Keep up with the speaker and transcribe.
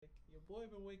boy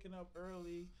been waking up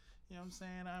early. You know what I'm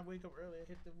saying? I wake up early, I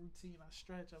hit the routine, I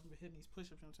stretch, I've been hitting these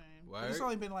push-ups, you know what I'm saying? But it's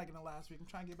only been like in the last week. I'm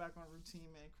trying to get back on a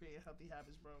routine, man, create healthy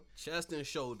habits, bro. Chest and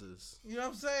shoulders. You know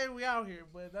what I'm saying? We out here,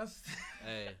 but that's...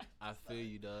 Hey, I feel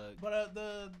you, dog. But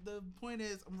the point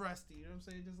is, I'm rusty, you know what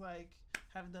I'm saying? Just like,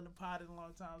 haven't done the pod in a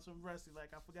long time, so I'm rusty.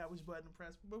 Like, I forgot which button to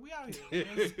press, but we out here. You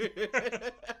know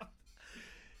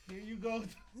here you go.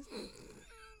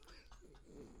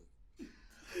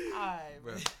 Alright,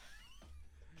 bro.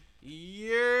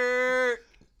 Yeah.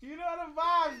 You know the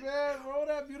vibes, man. Roll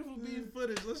that beautiful beat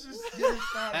footage. Let's just get it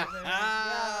started,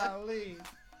 man. Golly.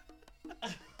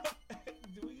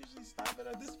 Do we usually stop it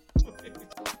at this point?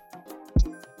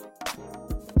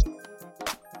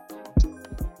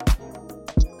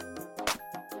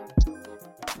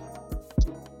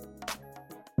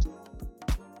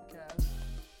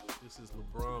 This is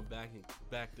LeBron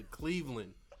back to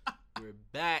Cleveland. We're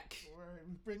back. We're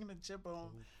bringing the chip on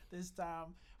this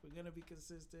time. We're going to be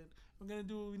consistent. We're going to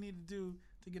do what we need to do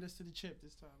to get us to the chip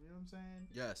this time. You know what I'm saying?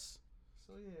 Yes.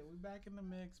 So, yeah, we're back in the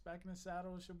mix, back in the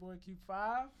saddle. It's your boy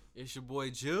Q5. It's your boy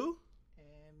Jew.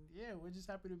 And, yeah, we're just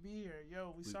happy to be here.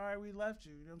 Yo, we sorry we left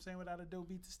you. You know what I'm saying? Without a dope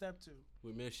beat to step to.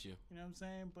 We miss you. You know what I'm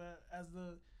saying? But as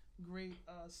the great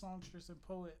songstress and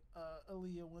poet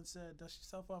Aaliyah once said, dust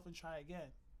yourself off and try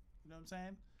again. You know what I'm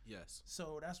saying? Yes.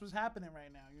 So that's what's happening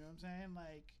right now. You know what I'm saying?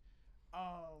 Like,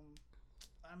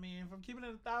 I mean, if I'm keeping it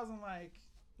 1,000, like,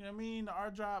 you know what I mean? The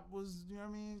art drop was, you know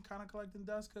what I mean, kind of collecting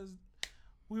dust because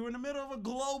we were in the middle of a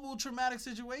global traumatic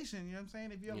situation. You know what I'm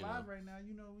saying? If you're alive right now,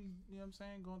 you know what I'm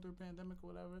saying, going through a pandemic or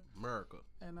whatever. America.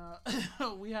 And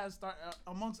we had start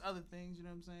amongst other things. You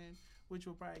know what I'm saying? Which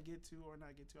we'll probably get to or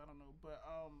not get to. I don't know. But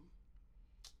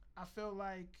I feel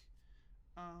like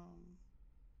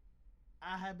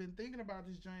I had been thinking about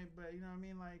this joint, but you know what I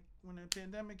mean? Like when the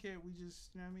pandemic hit, we just,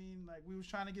 you know what I mean? Like we was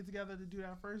trying to get together to do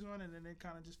that first one, and then it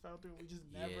kind of just fell through. We just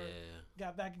never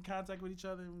got back in contact with each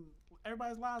other. And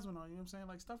everybody's lives went on. You know what I'm saying?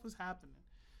 Like stuff was happening.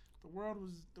 The world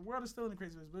is still in the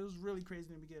crazy place, but it was really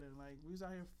crazy in the beginning. Like we was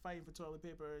out here fighting for toilet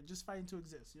paper, just fighting to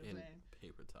exist. You know what I'm saying?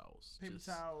 Paper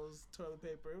towels, toilet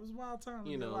paper. It was a wild time.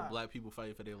 You know, black people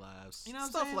fighting for their lives. You know,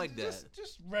 stuff saying? Like that.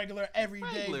 Just regular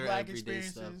everyday black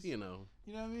experiences. Stuff, you know.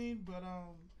 You know what I mean? But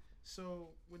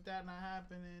so with that not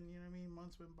happening, you know what I mean?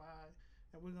 Months went by,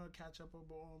 and we're gonna catch up on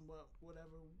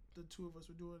whatever the two of us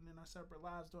were doing in our separate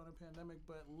lives during the pandemic.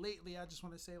 But lately, I just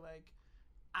want to say like.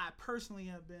 I personally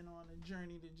have been on a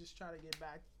journey to just try to get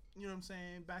back, you know what I'm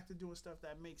saying, back to doing stuff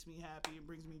that makes me happy and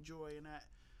brings me joy and that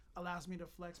allows me to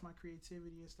flex my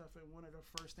creativity and stuff. And one of the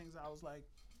first things I was like,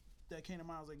 that came to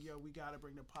mind, I was like, yo, we got to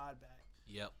bring the pod back.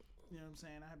 Yep. You know what I'm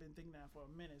saying? I have been thinking that for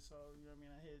a minute. So, you know what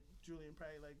I mean? I hit Julian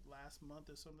probably like last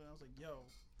month or something. I was like, yo,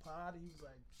 pod. He was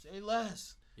like, say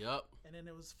less. Yep. And then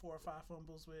it was 4 or 5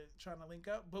 fumbles with trying to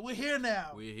link up. But we're here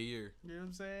now. We're here. You know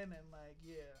what I'm saying? And like,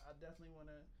 yeah, I definitely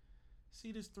want to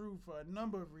see this through for a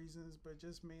number of reasons, but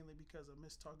just mainly because I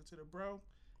miss talking to the bro.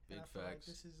 Big and I feel facts. Like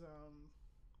this is,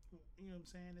 you know what I'm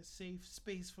saying, a safe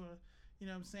space for, you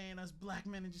know what I'm saying, us black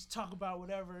men to just talk about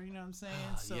whatever, you know what I'm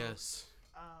saying? So, yes.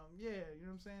 Yeah, you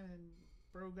know what I'm saying? And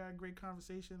bro got a great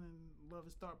conversation and love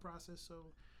his thought process,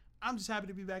 so I'm just happy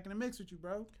to be back in the mix with you,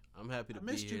 bro. I'm happy to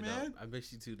be here, you, man. Dog. I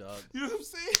miss you too, dog. You know what I'm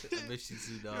saying? I miss you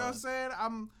too, dog. You know what I'm saying?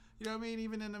 You know what I mean?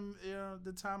 Even in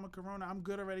the time of Corona, I'm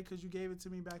good already because you gave it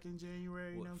to me back in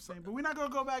January. You know what I'm saying? But we're not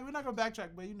gonna go back. We're not gonna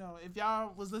backtrack. But you know, if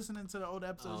y'all was listening to the old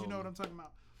episodes, you know what I'm talking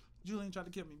about. Julian tried to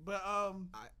kill me, but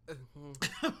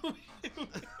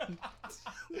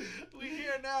we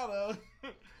here now though.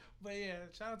 But yeah,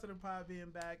 shout out to the pod being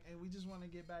back, and we just want to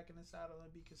get back in the saddle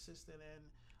and be consistent and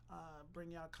bring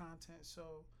y'all content.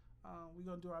 So. We're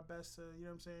going to do our best to, you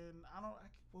know what I'm saying?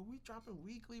 Were we dropping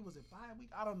weekly? Was it bi-week?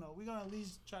 I don't know. We're going to at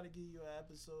least try to give you an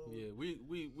episode. Yeah, we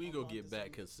going to get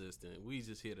back consistent. We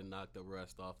just here to knock the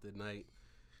rest off tonight.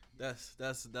 That's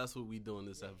what we doing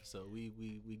this episode.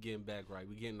 We getting back right.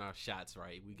 We getting our shots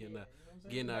right. We getting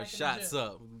getting our shots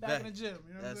up. Back in the gym.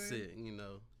 You know what I'm saying? That's it, you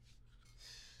know.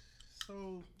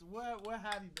 So, what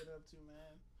have you been up to,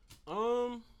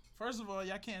 man? First of all,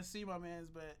 y'all can't see my man's,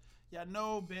 but y'all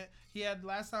know he had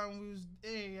last time we was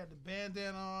in, he had the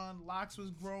bandana on, locks was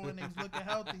growing, he was looking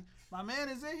healthy. My man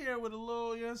is in here with a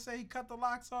little, you know what I'm saying, he cut the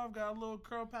locks off, got a little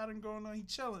curl pattern going on, he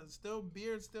chilling, still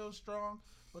beard, still strong,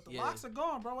 but the locks are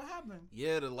gone, bro. What happened?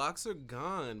 Yeah, the locks are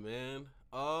gone, man.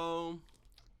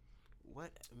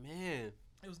 What, man?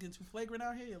 It was getting too flagrant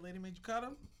out here. Your lady made you cut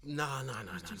him? Nah.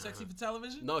 It was too sexy for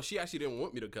television? No, she actually didn't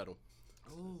want me to cut him.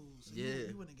 Oh, so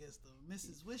you went against the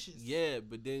Mrs. Wishes. Yeah,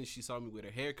 but then she saw me with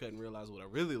her haircut and realized what I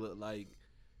really looked like.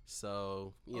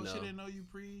 So, you know. She didn't know you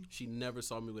She never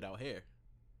saw me without hair.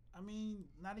 I mean,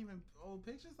 not even old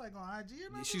pictures like on IG or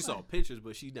nothing. She saw pictures,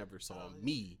 but she never saw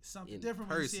me. Something in different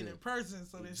person. when you see it in person.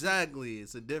 So exactly,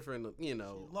 it's a different,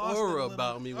 aura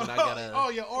about me when I gotta. Oh,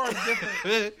 your aura's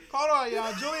different. Hold on,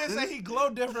 y'all. Julian said he glow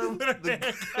different with her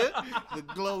haircut. The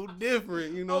glow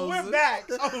different, you know. Oh, we're back.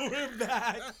 We're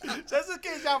back. Just in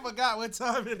case y'all forgot what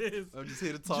time it is. I'm just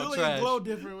here to talk Julian trash. glow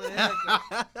different with a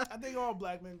haircut. I think all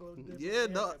black men glow different. Yeah,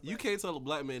 no, you can't tell a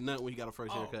black man nothing when you got a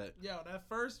fresh haircut. Yo, that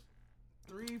first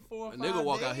 3, 4, 5 a nigga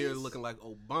walk days, out here looking like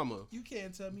Obama. You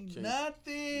can't tell me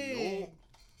nothing.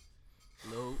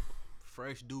 Nope.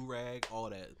 Fresh do-rag, all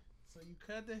that. So you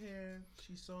cut the hair.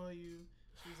 She saw you.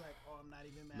 She was like, "Oh, I'm not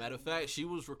even mad." Matter of fact, she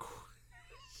was recording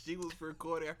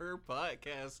her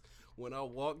podcast when I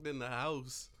walked in the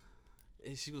house,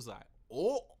 and she was like,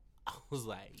 "Oh," I was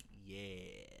like,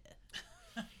 "Yeah,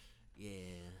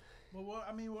 yeah." But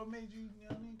what made you? You know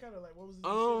what I mean, kind of like, what was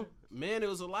the man, it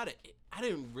was a lot of. I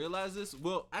didn't realize this.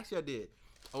 Well, actually, I did.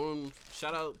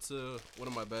 Shout out to one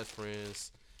of my best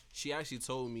friends. She actually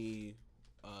told me,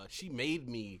 she made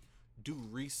me do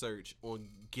research on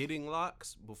getting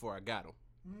locks before I got them.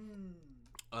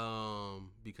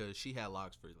 Because she had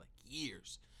locks for like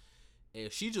years,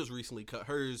 and she just recently cut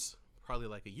hers probably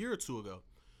like a year or two ago.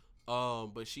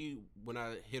 But when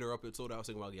I hit her up and told her I was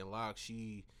thinking about getting locks,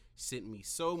 she sent me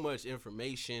so much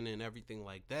information and everything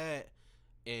like that,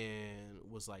 and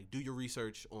was like, do your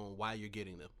research on why you're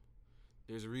getting them.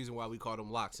 There's a reason why we call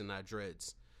them locks and not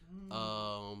dreads.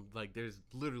 Like there's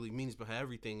literally meanings behind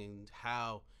everything, and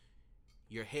how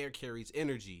your hair carries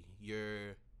energy.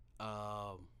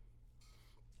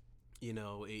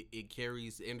 It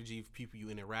carries the energy of people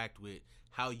you interact with,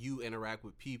 how you interact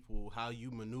with people, how you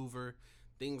maneuver,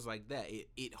 things like that.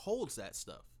 It holds that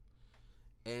stuff.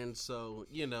 And so,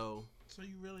 So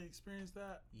you really experienced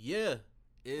that? Yeah.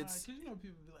 It's... Because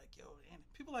people be like, yo, and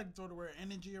people like to throw the word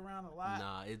energy around a lot.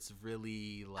 Nah, it's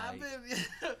really like...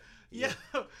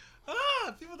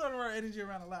 people throw the word energy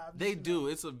around a lot. They do.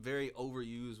 It's a very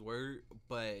overused word,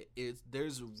 but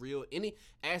there's real...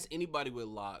 Ask anybody with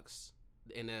locks,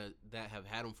 and that have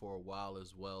had them for a while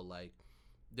as well, like,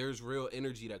 there's real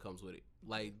energy that comes with it.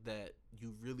 Like, that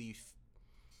you really...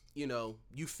 you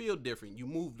feel different. You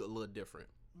moved a little different.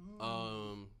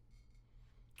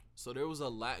 So there was a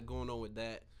lot going on with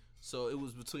that. So it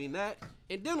was between that,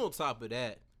 and then on top of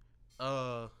that,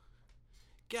 God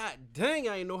dang,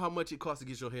 I didn't know how much it costs to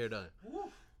get your hair done.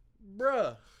 Oof. Bruh.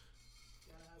 Gotta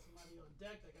have somebody on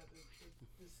deck that got the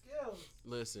skills.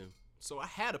 Listen, so I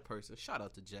had a person, shout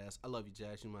out to Jazz. I love you,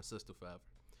 Jazz. You're my sister forever.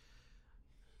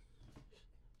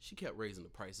 She kept raising the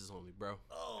prices on me, bro.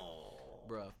 Oh.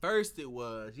 Bruh, first it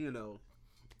was,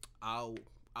 I'll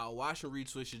wash and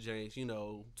retwist your jeans,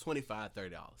 $25,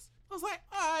 $30. I was like,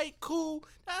 all right, cool.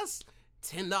 That's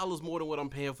 $10 more than what I'm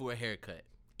paying for a haircut.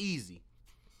 Easy.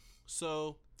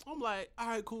 So I'm like, all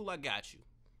right, cool. I got you.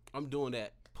 I'm doing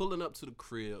that. Pulling up to the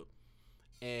crib,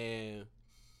 and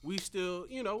we still,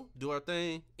 do our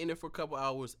thing. In there for a couple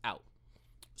hours, out.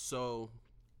 So,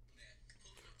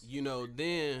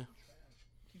 then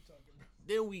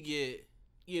we get,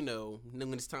 then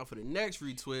when it's time for the next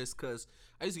retwist, because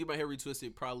I used to get my hair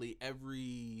retwisted probably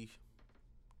every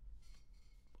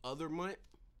other month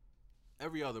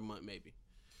maybe.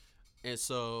 And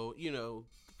so, the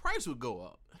price would go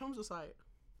up. And I'm just like,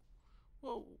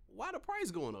 well, why the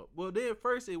price going up? Well, then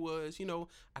first it was, I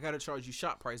got to charge you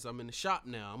shop price. I'm in the shop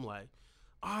now. I'm like,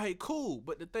 all right, cool.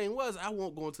 But the thing was, I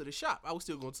won't go into the shop. I was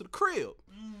still going to the crib.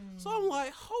 So I'm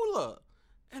like, hold up.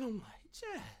 And I'm like,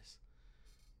 Jazz,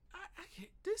 I can't,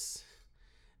 this,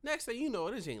 next thing you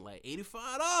know, this ain't like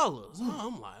 $85.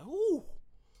 I'm like, ooh,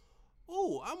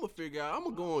 I'm going to figure out, I'm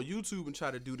going to go on YouTube and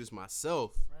try to do this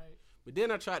myself. Right. But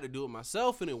then I tried to do it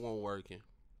myself and it wasn't working.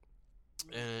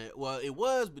 And, well, it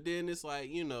was, but then it's like,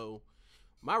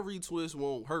 my retwist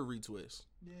won't her retwist.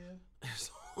 Yeah.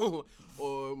 So,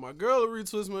 or my girl will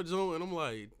retwist my joint, and I'm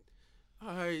like,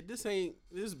 all right, this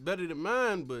is better than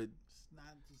mine, but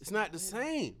it's not the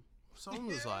same. So I'm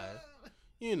just like,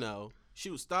 she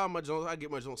would style my joints. I get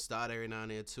my joints styled every now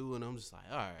and then too, and I'm just like,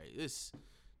 all right, this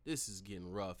is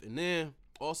getting rough. And then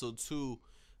also too,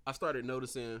 I started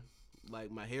noticing like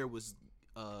my hair was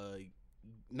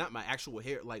not my actual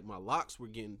hair, like my locks were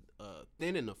getting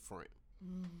thin in the front.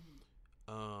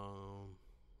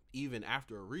 Even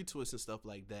after a retwist and stuff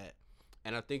like that.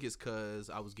 And I think it's because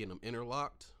I was getting them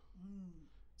interlocked.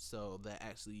 So that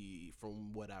actually,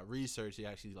 from what I researched, it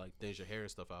actually like thins your hair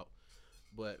and stuff out.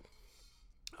 But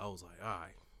I was like, all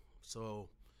right. So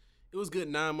it was a good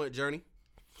 9-month journey.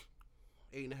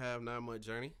 8.5, 9-month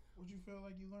journey. What'd you feel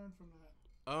like you learned from that?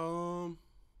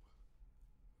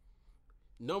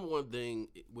 Number one thing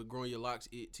with growing your locks,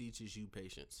 it teaches you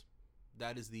patience.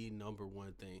 That is the number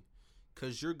one thing.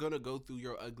 Because you're going to go through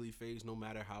your ugly phase no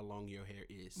matter how long your hair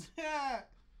is.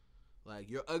 Like,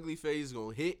 your ugly phase is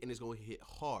going to hit, and it's going to hit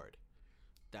hard.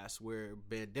 That's where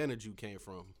bandana Jew came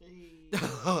from. Hey.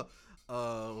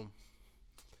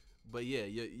 But yeah,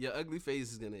 your ugly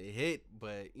phase is going to hit,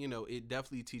 but, you know, it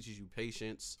definitely teaches you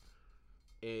patience.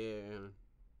 And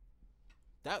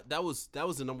that was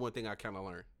the number one thing I kind of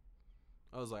learned.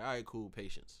 I was like, all right, cool,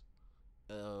 patience.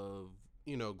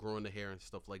 You know, growing the hair and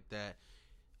stuff like that.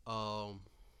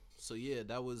 So yeah,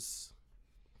 that was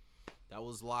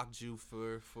Lock Jew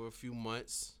for a few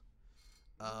months.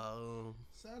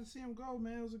 Sad to see him go,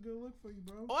 man. It was a good look for you,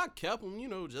 bro. Oh, I kept him, you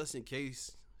know, just in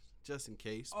case.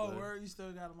 Oh, where you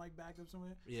still got him like backed up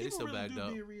somewhere? Yeah, people they still really backed up.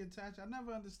 People really do be reattached. I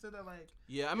never understood that. Like,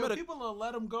 yeah, people will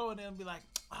let him go and then be like,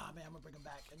 man, I'm gonna bring him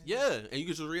back. And and you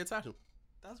can just reattach him.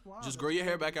 That's wild. Just grow your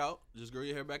hair back out. Just grow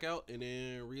your hair back out and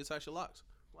then reattach your locks.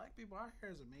 Black people, our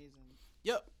hair is amazing.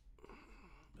 Yep.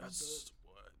 That's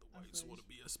what the whites want to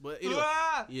be us. But anyway,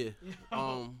 yeah.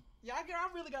 I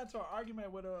really got into an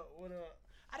argument with a.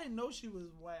 I didn't know she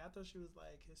was white. I thought she was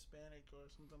like Hispanic or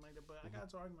something like that. But I got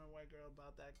into an argument with a white girl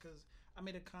about that because I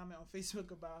made a comment on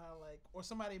Facebook about how or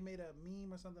somebody made a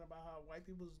meme or something about how white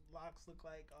people's locks look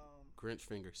like Grinch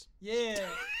fingers. Yeah.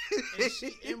 And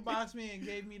she inboxed me and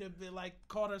gave me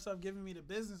called herself giving me the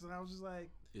business, and I was just like,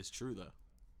 it's true though.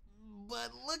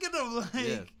 But look at them,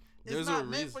 like it's not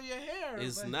meant for your hair.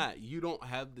 It's not. You don't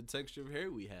have the texture of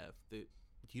hair we have.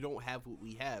 You don't have what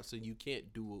we have, so you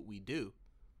can't do what we do.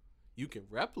 You can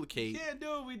replicate. You can't do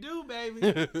what we do,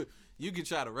 baby. You can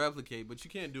try to replicate, but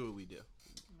you can't do what we do.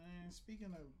 Man,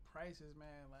 speaking of prices, man,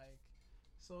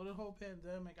 so the whole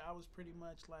pandemic, I was pretty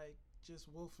much just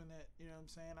wolfing it. You know what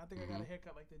I'm saying? I think I got a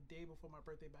haircut the day before my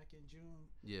birthday back in June.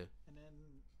 Yeah. And then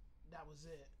that was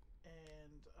it.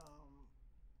 And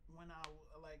when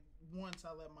once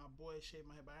I let my boy shave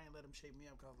my hair, but I ain't let him shave me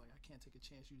up because I was like, I can't take a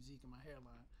chance you Zeke in my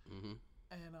hairline. Mm-hmm.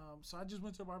 And so I just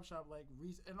went to the barbershop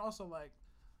and also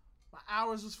my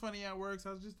hours was funny at work,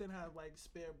 so I just didn't have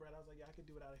spare bread. I was like, yeah, I could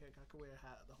do without a haircut. I could wear a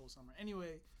hat the whole summer.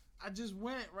 Anyway, I just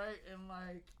went right and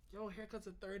haircuts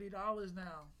are $30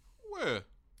 now. Where?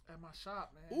 At my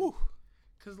shop, man. Ooh.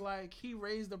 Cause he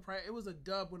raised the price. It was a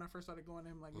dub when I first started going to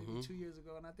him maybe 2 years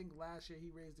ago, and I think last year he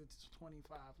raised it to $25,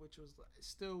 which was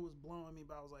still was blowing me.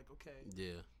 But I was like, okay.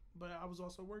 Yeah. But I was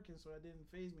also working, so it didn't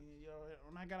faze me.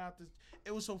 When I got out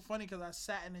it was so funny because I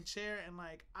sat in a chair and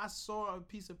I saw a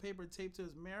piece of paper taped to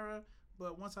his mirror,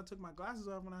 but once I took my glasses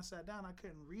off when I sat down, I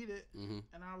couldn't read it,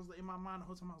 and I was in my mind the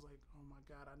whole time. I was like, oh my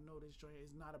God, I know this joint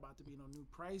is not about to be no new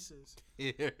prices.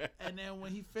 Yeah. And then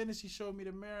when he finished, he showed me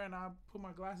the mirror, and I put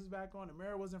my glasses back on. The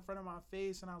mirror was in front of my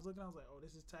face, and I was looking. I was like, oh,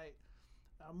 this is tight.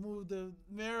 I moved the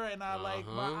mirror, and I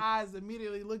my eyes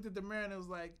immediately looked at the mirror, and it was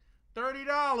like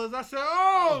 $30. I said,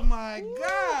 oh my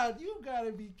God, you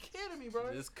gotta be kidding me,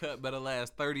 bro. This cut better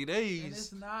last 30 days. And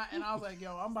it's not. And I was like,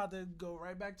 yo, I'm about to go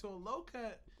right back to a low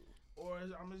cut, or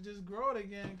I'm gonna just grow it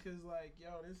again, because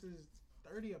this is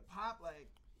 30 a pop.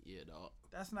 Yeah, dog.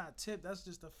 That's not tip. That's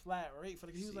just a flat rate for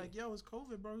the. He was like, yo, it's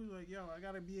COVID, bro. He was like, yo, I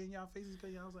gotta be in y'all faces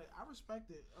because I was like, I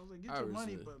respect it. I was like, get your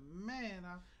money, but man,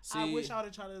 I wish I would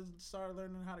have tried to start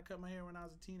learning how to cut my hair when I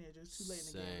was a teenager. It's too late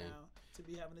in the game now to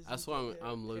be having this. That's why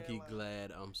I'm low key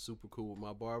glad I'm super cool with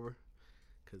my barber,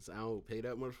 because I don't pay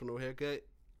that much for no haircut.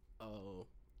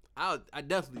 I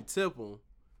definitely tip him.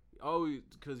 Always,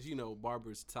 because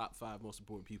barbers top 5 most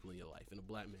important people in your life, in a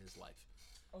black man's life.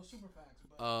 Oh, super facts.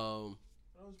 But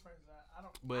those prices, I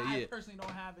don't. But I personally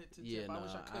don't have it to tip. I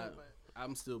wish I could, but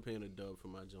I'm still paying a dub for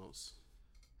my joints.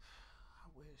 I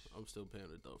wish. I'm still paying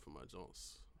a dub for my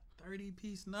joints.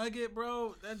 30-piece nugget,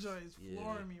 bro. That joint is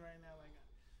flooring me right now.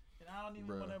 And I don't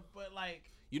even want to. But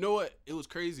you know what? It was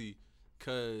crazy,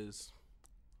 cause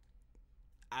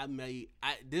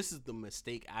this is the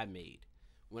mistake I made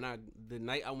the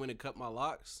night I went and cut my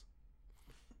locks.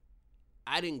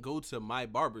 I didn't go to my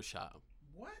barbershop.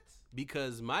 What?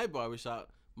 Because my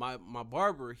barbershop, my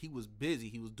barber, he was busy.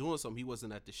 He was doing something. He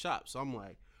wasn't at the shop. So I'm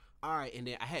like, all right. And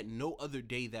then I had no other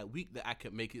day that week that I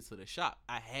could make it to the shop.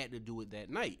 I had to do it that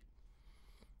night.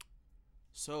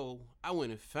 So I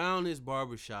went and found this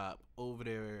barbershop over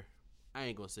there. I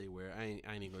ain't gonna say where. I ain't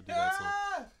even gonna do that to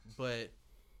him. But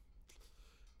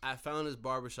I found this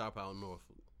barbershop out in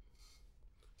Norfolk.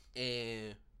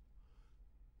 And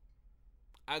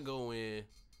I go in.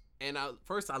 And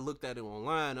first I looked at it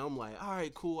online. I'm like, all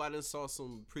right, cool. I just saw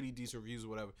some pretty decent reviews or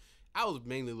whatever. I was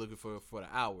mainly looking for the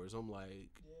hours. I'm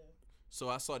like, so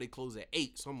I saw they close at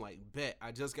 8. So I'm like, bet.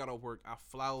 I just got off work. I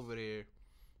fly over there,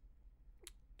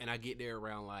 and I get there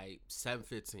around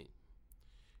 7:15.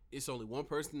 it's only one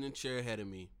person in the chair ahead of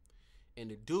me. And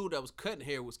the dude that was cutting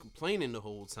hair was complaining the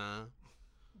whole time.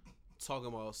 Talking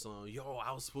about some, yo,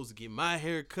 I was supposed to get my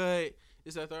hair cut.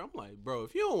 This, that, third. I'm like, bro,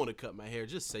 if you don't want to cut my hair,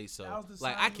 just say so. That was the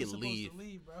like, sign I you can were leave. supposed to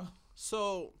leave, bro.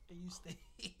 So, And you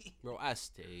stayed. bro, I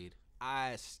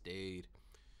stayed.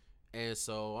 And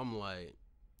so I'm like,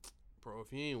 bro,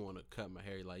 if you ain't want to cut my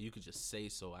hair, like, you could just say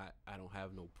so. I don't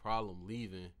have no problem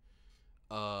leaving.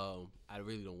 I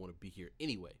really don't want to be here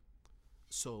anyway.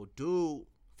 So, dude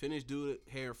finished doing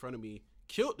hair in front of me,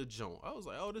 killed the joint. I was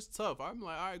like, oh, this tough. I'm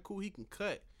like, all right, cool, he can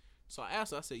cut. So I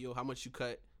asked him, I said, yo, how much you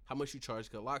cut? How much you charge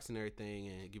to cut locks and everything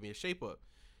and give me a shape up?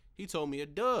 He told me a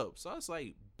dub. So I was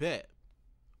like, bet.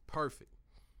 Perfect.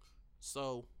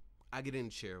 So I get in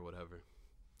the chair or whatever.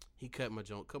 He cut my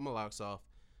joint, cut my locks off.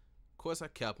 Of course, I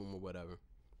kept them or whatever.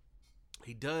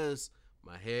 He does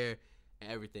my hair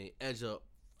and everything, edge up,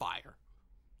 fire.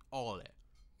 All that.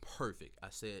 Perfect. I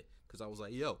said, because I was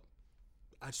like, yo,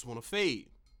 I just want to fade.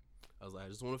 I was like, I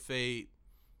just want to fade.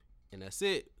 And that's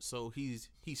it. So he's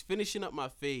finishing up my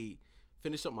fade,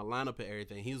 finished up my lineup and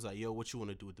everything. He was like, yo, what you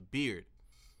want to do with the beard?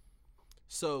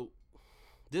 So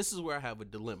this is where I have a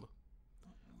dilemma.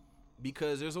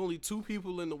 Because there's only two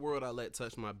people in the world I let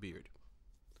touch my beard.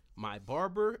 My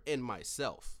barber and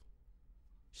myself.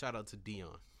 Shout out to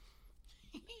Dion.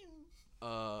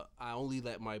 I only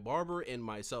let my barber and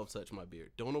myself touch my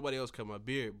beard. Don't nobody else cut my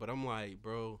beard. But I'm like,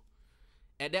 bro,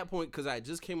 at that point, because I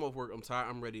just came off work, I'm tired,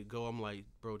 I'm ready to go. I'm like,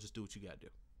 bro, just do what you got to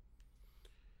do.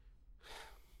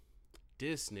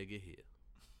 This nigga here.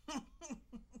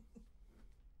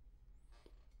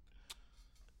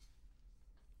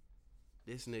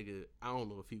 This nigga, I don't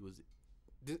know if he was.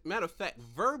 Matter of fact,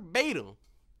 verbatim,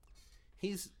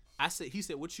 he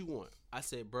said, what you want? I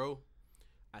said, bro,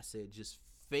 just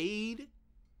fade.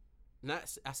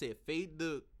 I said, fade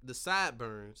the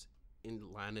sideburns and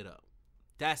line it up.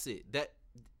 That's it. That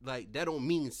don't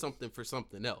mean something for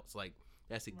something else. Like,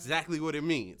 that's exactly what it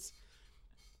means.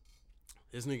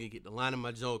 This nigga get the line of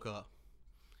my joke up,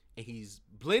 and he's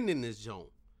blending this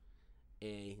joint,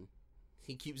 and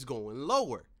he keeps going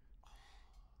lower,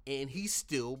 and he's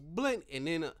still blending. And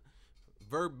then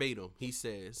verbatim, he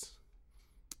says,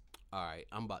 all right,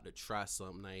 I'm about to try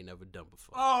something I ain't never done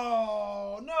before.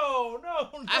 Oh, no.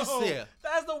 I said,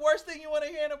 that's the worst thing you want to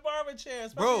hear in a barber chair,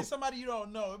 especially somebody you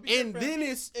don't know. And then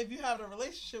it's, if you have a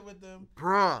relationship with them,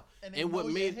 bruh, and they know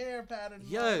your hair pattern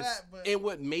and all that. But and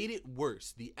what made it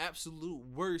worse, the absolute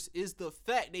worst, is the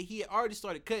fact that he had already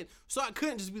started cutting. So I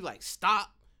couldn't just be like,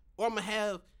 stop, or I'm going to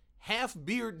have half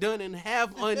beard done and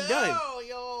half undone.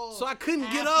 Yo. So I couldn't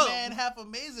get up. Half man, half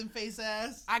amazing face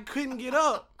ass. I couldn't get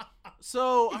up.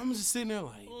 So I'm just sitting there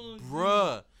like,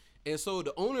 bruh. And so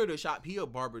the owner of the shop, he a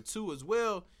barber too as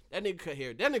well. That nigga cut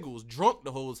hair. That nigga was drunk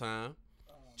the whole time.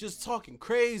 Just talking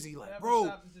crazy. Like, bro.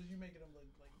 You making him look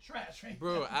like trash right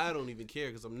bro, now. I don't even care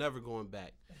because I'm never going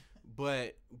back.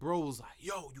 But bro was like,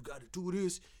 yo, you got to do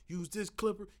this. Use this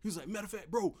clipper. He was like, matter of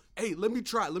fact, bro, hey, let me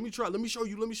try. Let me show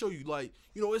you. Like,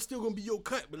 you know, it's still going to be your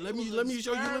cut, but let me show you.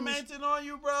 Experimenting on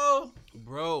you, bro.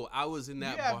 Bro, I was in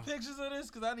that bar. You have pictures of this?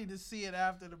 Because I need to see it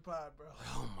after the pod, bro.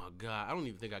 Oh, my God. I don't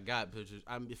even think I got pictures.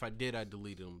 If I did, I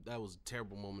deleted them. That was a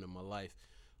terrible moment in my life.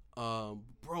 Bro,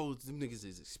 them niggas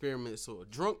is experiments. So a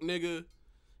drunk nigga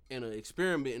and an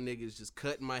experimenting nigga is just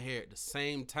cutting my hair at the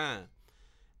same time.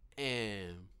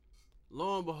 And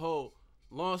lo and behold,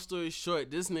 long story short,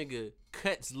 this nigga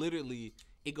cuts literally,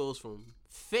 it goes from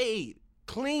fade,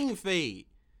 clean fade,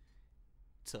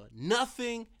 to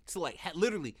nothing, to like,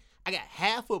 literally, I got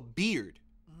half a beard.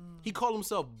 He called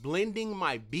himself blending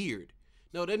my beard.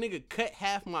 No, that nigga cut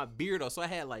half my beard off, so I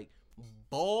had like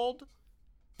bald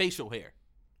facial hair.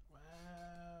 Wow.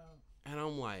 And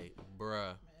I'm like, bruh.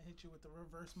 Man, hit you with the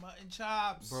reverse mutton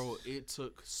chops. Bro, it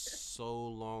took so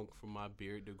long for my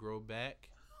beard to grow back.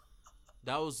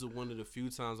 That was one of the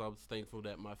few times I was thankful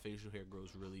that my facial hair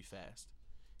grows really fast.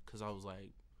 Because I was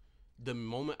like, the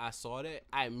moment I saw that,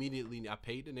 I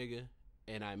paid the nigga,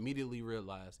 and I immediately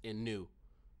realized and knew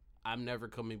I'm never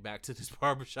coming back to this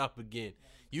barbershop again.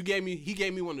 He gave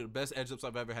me one of the best edge ups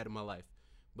I've ever had in my life.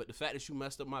 But the fact that you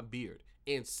messed up my beard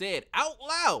and said out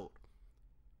loud,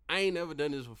 I ain't never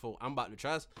done this before. I'm about to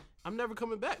try this. I'm never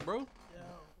coming back, bro. Yo,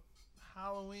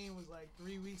 Halloween was like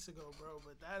 3 weeks ago, bro.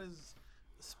 But that is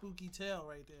a spooky tale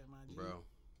right there, my G. Bro.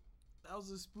 That was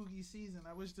a spooky season.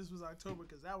 I wish this was October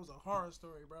because that was a horror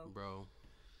story, bro. Bro.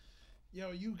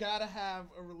 Yo, you gotta have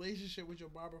a relationship with your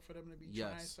barber for them to be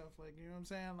trying stuff like, you know what I'm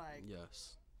saying? Like,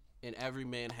 yes. And every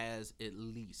man has at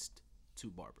least 2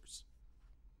 barbers.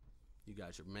 You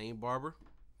got your main barber,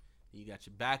 and you got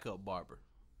your backup barber.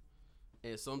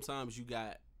 And sometimes you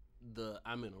got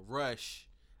I'm in a rush.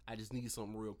 I just need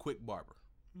something real quick, barber.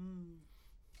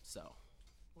 So.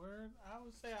 Word. I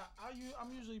would say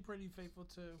I'm usually pretty faithful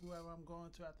to whoever I'm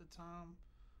going to at the time,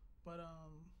 but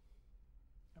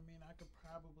I mean, I could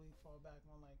probably fall back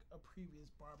on like a previous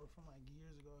barber from like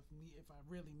years ago if I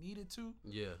really needed to.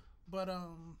 Yeah. But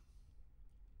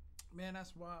man,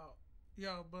 that's wild,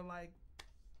 yo. But like,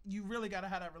 you really gotta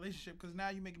have that relationship because now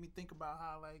you're making me think about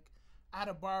how like I had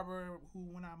a barber who,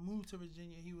 when I moved to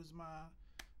Virginia, he was my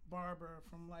barber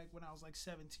from like when I was like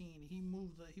 17. He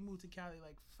moved to Cali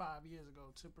like 5 years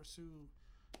ago to pursue,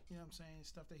 you know what I'm saying,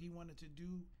 stuff that he wanted to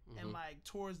do. And like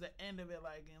towards the end of it,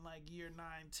 like in like year 9,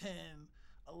 10,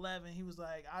 11, he was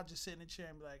like, I'll just sit in the chair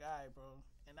and be like, all right, bro.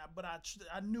 And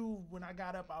I knew when I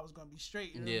got up I was gonna be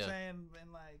straight, you know what I'm saying?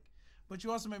 And like, but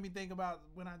you also made me think about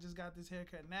when I just got this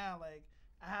haircut now, like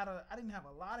I didn't have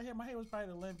a lot of hair. My hair was probably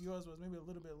the length yours was, maybe a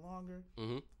little bit longer.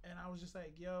 And I was just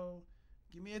like, yo,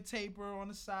 give me a taper on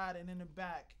the side and in the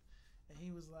back. And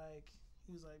he was like,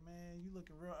 man, you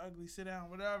looking real ugly. Sit down,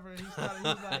 whatever. And he was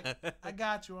like, I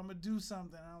got you. I'm gonna do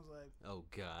something. And I was like, oh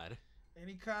God. And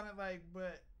he kind of like,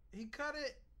 but he cut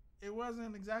it. It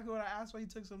wasn't exactly what I asked for. He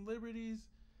took some liberties.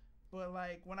 But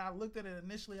like when I looked at it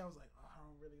initially, I was like, oh, I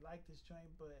don't really like this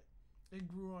joint. But it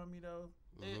grew on me though.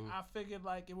 I figured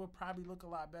like it would probably look a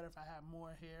lot better if I had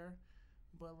more hair.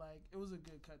 But like it was a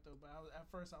good cut though. But at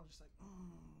first I was just like,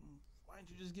 why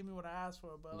didn't you just give me what I asked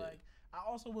for? But like I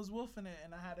also was wolfing it,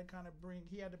 and I had to kind of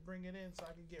he had to bring it in so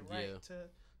I could get right to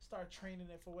start training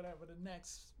it for whatever the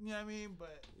next, you know what I mean?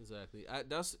 But exactly,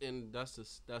 that's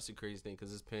the crazy thing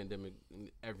because this pandemic,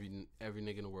 every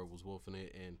nigga in the world was wolfing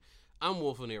it, and I'm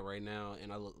wolfing it right now,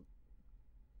 and I look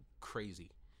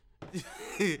crazy.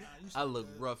 I look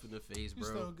good. Rough in the face, bro.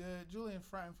 You still good. Julian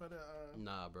fronting for the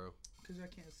nah, bro. Cause I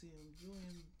can't see him.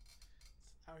 Julian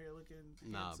out here looking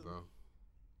nah, handsome. Bro.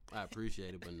 I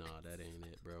appreciate it, but nah, that ain't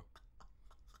it, bro.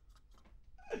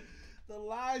 The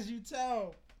lies you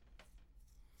tell.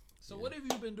 So what have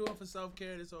you been doing for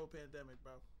self-care this whole pandemic,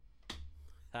 bro?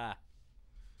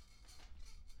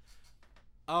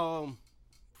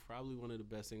 Probably one of the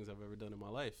best things I've ever done in my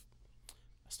life.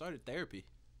 I started therapy.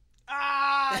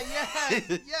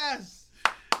 Yes, yes.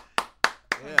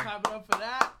 Yeah. Clap it up for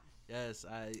that. Yes,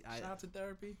 Shout out to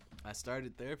therapy. I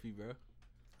started therapy, bro.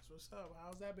 That's what's up.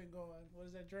 How's that been going? What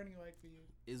is that journey like for you?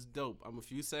 It's dope. I'm a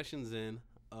few sessions in.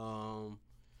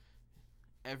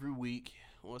 Every week,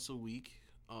 once a week.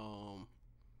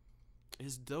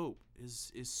 It's dope.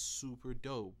 It's super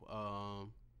dope.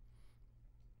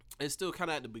 It's still kind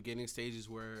of at the beginning stages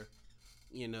where,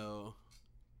 you know,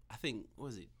 I think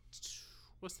what's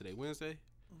today? Wednesday?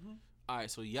 Mm-hmm. All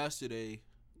right. So yesterday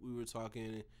we were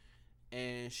talking,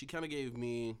 and she kind of gave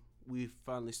me. We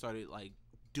finally started like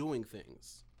doing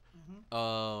things.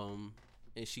 Mm-hmm.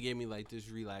 And she gave me like this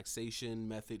relaxation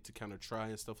method to kind of try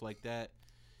and stuff like that.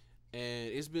 And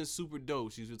it's been super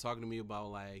dope. She's been talking to me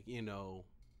about like, you know,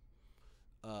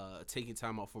 taking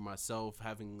time out for myself,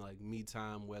 having like me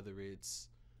time, whether it's,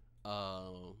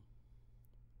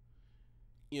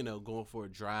 you know, going for a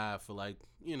drive for like,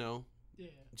 you know,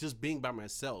 just being by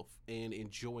myself and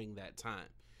enjoying that time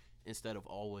instead of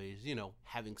always, you know,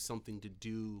 having something to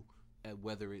do,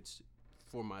 whether it's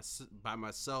by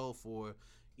myself or,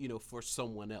 you know, for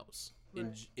someone else.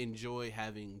 Right. Enjoy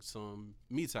having some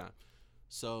me time.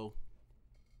 So,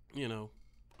 you know,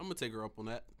 I'm gonna take her up on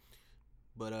that.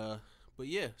 But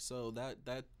yeah, so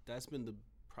that's been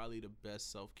probably the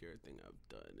best self-care thing I've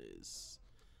done is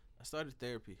I started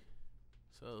therapy.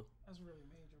 So that's really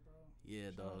major, bro. Yeah,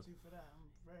 Shout dog. out to you for that. I'm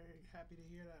very happy to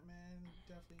hear that, man.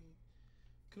 Definitely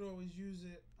could always use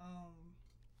it.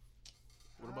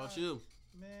 What about you?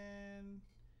 Man,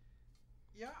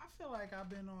 yeah, I feel like I've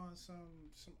been on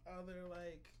some other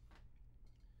like.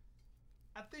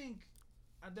 I think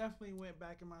I definitely went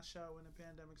back in my shell when the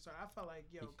pandemic started. I felt like,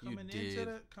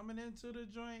 coming into the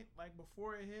joint, like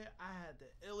before it hit, I had the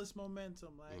illest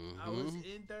momentum. Like I was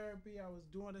in therapy, I was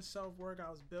doing the self work, I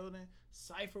was building.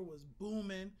 Cypher was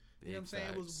booming. You know what I'm saying?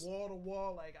 It was wall to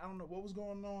wall. Like I don't know what was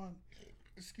going on.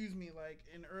 Excuse me, like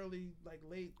in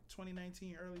late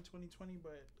 2019, early 2020,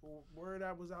 but word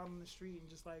I was out on the street and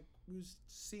just like we was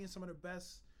seeing some of the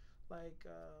best, like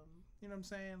you know what I'm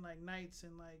saying, like nights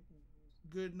and like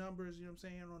good numbers, you know what I'm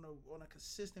saying, on a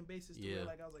consistent basis.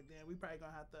 Like I was like, damn, we probably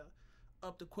gonna have to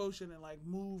up the quotient and like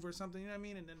move or something, you know what I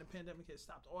mean? And then the pandemic had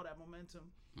stopped all that momentum.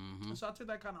 And so I took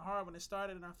that kind of hard when it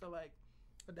started, and I feel like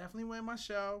I definitely went in my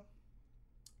shell,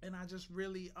 and I just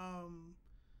really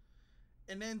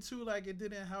And then too, like it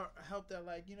didn't help that,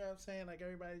 like, you know what I'm saying, like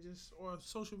everybody just, or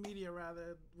social media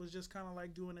rather, was just kind of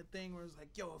like doing a thing where it's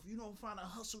like, yo, if you don't find a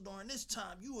hustle during this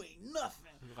time, you ain't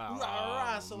nothing.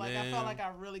 Oh, so like I felt like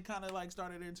I really kind of like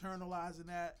started internalizing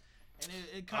that, and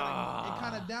it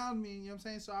kind of downed me. You know what I'm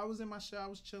saying? So I was in my shell, I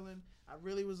was chilling. I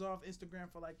really was off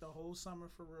Instagram for like the whole summer,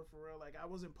 for real. Like I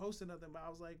wasn't posting nothing, but I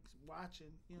was like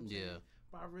watching. You know what I'm saying?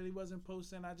 But I really wasn't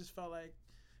posting. I just felt like,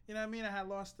 you know what I mean? I had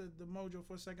lost the mojo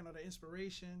for a second, or the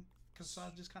inspiration, because so I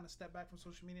just kind of stepped back from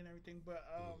social media and everything. But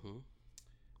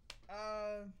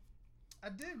I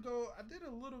did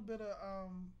a little bit of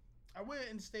I went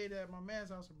and stayed at my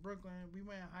man's house in Brooklyn. We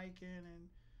went hiking and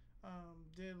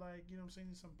did, like, you know what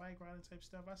I'm saying, some bike riding type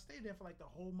stuff. I stayed there for like the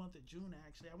whole month of June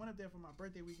actually. I went up there for my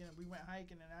birthday weekend and we went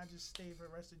hiking, and I just stayed for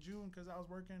the rest of June because I was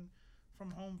working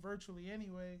from home virtually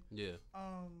anyway. Yeah.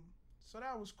 So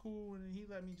that was cool, and he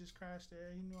let me just crash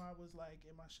there. He knew I was like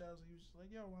in my shells. He was just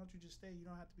like, "Yo, why don't you just stay? You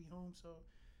don't have to be home." So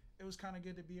it was kind of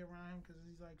good to be around him because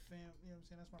he's like fam. You know what I'm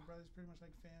saying? That's my brother. He's pretty much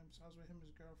like fam. So I was with him,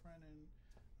 his girlfriend, and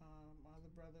my other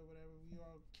brother, whatever. We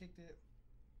all kicked it.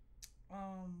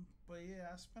 But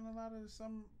yeah, I spent a lot of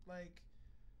like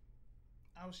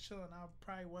I was chilling. I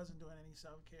probably wasn't doing any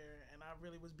self care, and I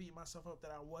really was beating myself up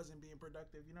that I wasn't being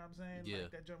productive. You know what I'm saying? Yeah.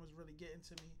 Like that joint was really getting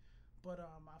to me. But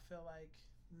I feel like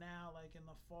now, like in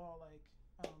the fall, like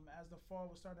as the fall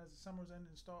was starting, as the summer was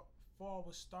ending, fall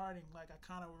was starting, like I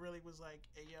kind of really was like,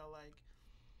 hey yo, like,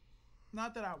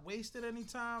 not that I wasted any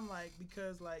time, like,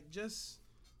 because like just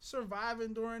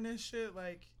surviving during this shit,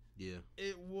 like,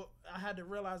 I had to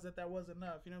realize that wasn't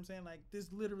enough. You know what I'm saying? Like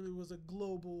this literally was a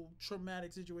global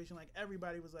traumatic situation. Like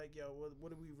everybody was like, yo,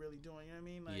 what are we really doing? You know what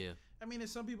I mean? Like, I mean, and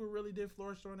some people really did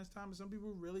flourish during this time, and some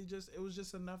people really just, it was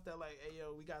just enough that like, hey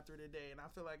yo, we got through the day. And I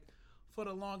feel like for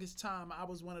the longest time I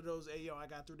was one of those, hey yo, I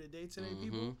got through the day today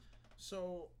people.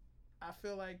 So I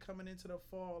feel like coming into the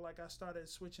fall, like I started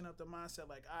switching up the mindset.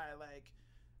 Like, all right, like,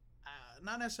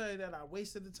 not necessarily that I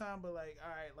wasted the time, but like,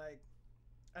 all right, like,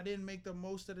 I didn't make the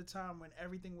most of the time when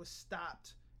everything was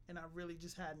stopped and I really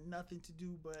just had nothing to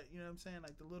do but, you know what I'm saying,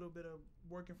 like the little bit of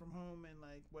working from home and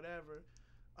like whatever.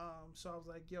 So I was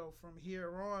like, yo, from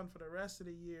here on for the rest of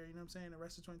the year, you know what I'm saying, the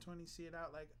rest of 2020, see it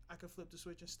out, like I could flip the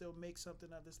switch and still make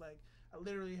something of this. Like I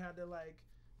literally had to like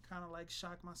kind of like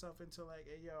shock myself into like,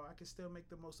 hey, yo, I can still make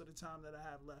the most of the time that I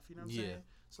have left. You know what I'm saying?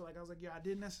 So like I was like, yo, I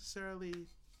didn't necessarily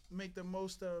make the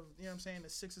most of, you know what I'm saying, the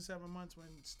 6 or 7 months when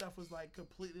stuff was like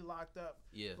completely locked up.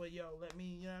 Yeah. But yo, let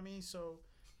me, you know what I mean? So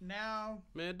now,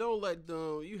 man, don't let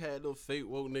them, you had them fake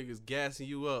woke niggas gassing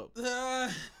you up.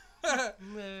 Man.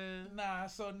 Nah,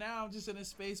 so now I'm just in a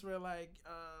space where like,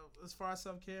 as far as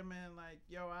self-care, man, like,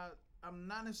 yo, I'm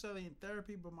not necessarily in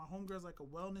therapy, but my homegirl's like a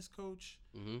wellness coach,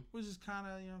 which is kind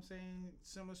of, you know what I'm saying,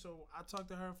 similar. So I talk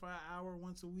to her for an hour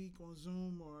once a week on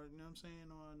Zoom, or, you know what I'm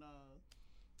saying, on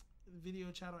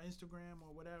video chat on Instagram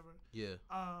or whatever. Yeah.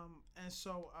 And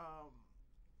so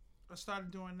I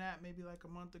started doing that maybe like a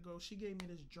month ago. She gave me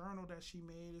this journal that she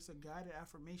made. It's a guided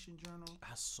affirmation journal.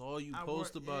 I saw you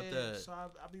post about that. So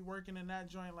I'll be working in that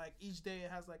joint. Like each day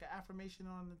it has like an affirmation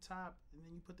on the top, and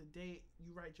then you put the date.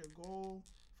 You write your goal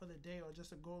for the day or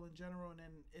just a goal in general, and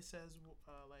then it says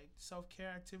like self-care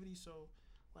activity. So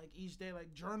like each day,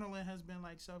 like journaling has been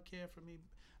like self-care for me.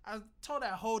 I told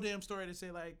that whole damn story to say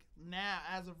like now,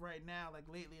 as of right now, like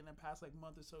lately in the past like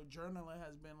month or so, journaling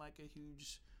has been like a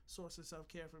huge source of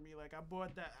self-care for me. Like I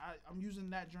bought that, I'm using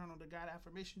that journal, the guide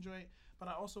affirmation joint, but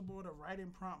I also bought a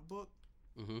writing prompt book,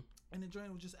 and the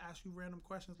joint would just ask you random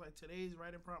questions. Like today's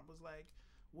writing prompt was like,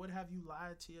 what have you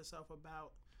lied to yourself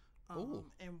about,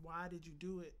 and why did you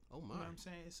do it? Oh my. You know what I'm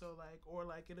saying? So like, or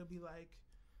like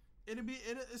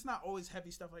it's not always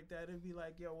heavy stuff like that. It'd be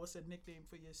like, yo, what's a nickname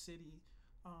for your city?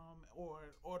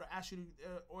 Or to ask you to,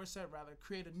 or said rather,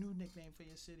 create a new nickname for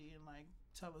your city and like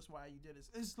tell us why you did it.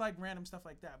 It's like random stuff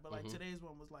like that. But like today's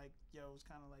one was like, yo, it was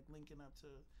kind of like linking up to.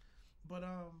 But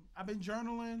I've been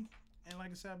journaling, and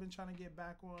like I said, I've been trying to get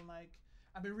back on, like,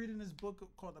 I've been reading this book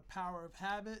called The Power of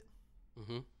Habit. You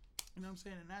know what I'm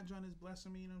saying? And that joint is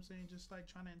blessing me. You know what I'm saying? Just like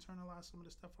trying to internalize some of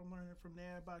the stuff I'm learning from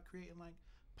there about creating like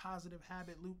positive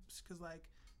habit loops, because like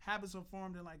habits are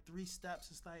formed in like 3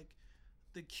 steps. It's like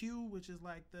the cue, which is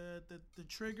like the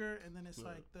trigger, and then it's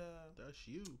like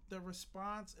the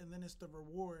response, and then it's the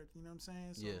reward. You know what I'm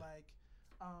saying? So like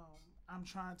I'm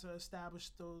trying to establish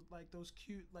those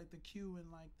cue, like the cue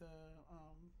and like the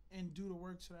and do the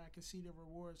work so that I can see the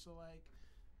reward. So like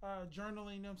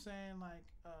journaling, you know what I'm saying? Like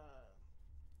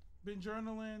been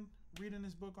journaling, reading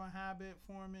this book on habit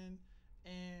forming,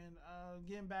 and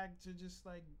getting back to just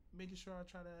like making sure I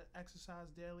try to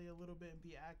exercise daily a little bit and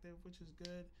be active, which is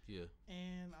good. Yeah.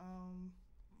 And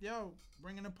yo,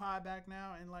 bringing the pod back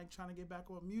now and like trying to get back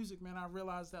on music, man. I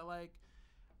realized that like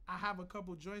I have a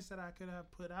couple joints that I could have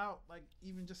put out, like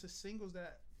even just as singles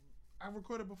that I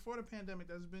recorded before the pandemic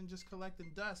that's been just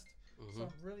collecting dust. So I'm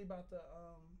really about to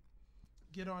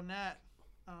get on that.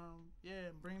 Yeah,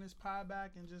 and bring this pod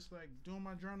back and just like doing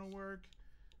my journal work,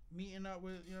 meeting up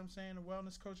with, you know what I'm saying, a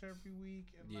wellness coach every week,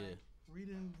 and like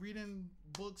reading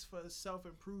books for self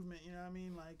improvement. You know what I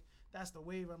mean? Like that's the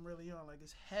wave I'm really on. Like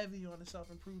it's heavy on the self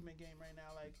improvement game right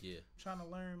now. Like trying to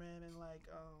learn, man, and like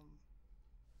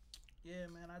yeah,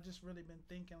 man. I just really been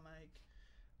thinking like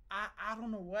I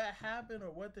don't know what happened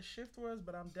or what the shift was,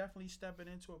 but I'm definitely stepping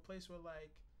into a place where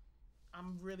like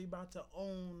I'm really about to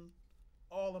own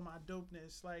all of my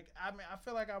dopeness. Like I mean, I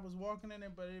feel like I was walking in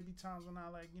it, but it'd be times when I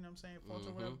like, you know what I'm saying,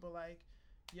 falter whatever. But like,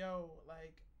 yo,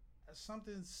 like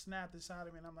something snapped inside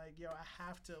of me, and I'm like, yo, I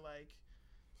have to like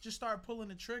just start pulling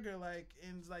the trigger, like,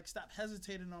 and like stop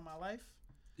hesitating on my life.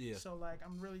 Yeah. So like,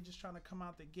 I'm really just trying to come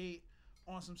out the gate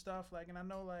on some stuff, like, and I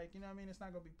know, like, you know what I mean, it's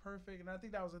not gonna be perfect, and I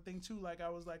think that was a thing too. Like, I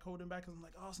was like holding back because I'm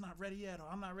like, oh, it's not ready yet, or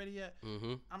I'm not ready yet.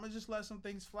 I'm gonna just let some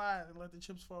things fly and let the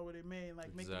chips fall where they may, and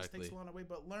like make mistakes along the way,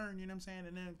 but learn, you know what I'm saying,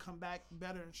 and then come back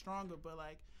better and stronger. But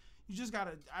like, you just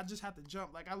gotta, I just have to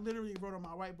jump. Like, I literally wrote on my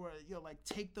whiteboard, yo, like,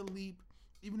 take the leap,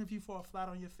 even if you fall flat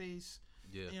on your face.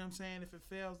 Yeah. You know what I'm saying? If it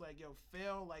fails, like, yo,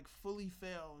 fail, like, fully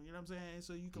fail. You know what I'm saying?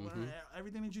 So you can learn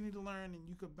everything that you need to learn, and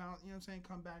you could bounce, you know what I'm saying,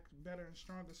 come back better and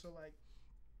stronger. So, like,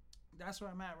 that's where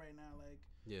I'm at right now. Like,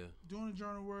 doing the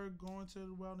journal work, going to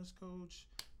the wellness coach,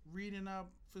 reading up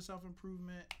for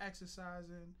self-improvement,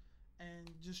 exercising,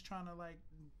 and just trying to, like,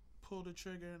 pull the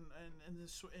trigger and you know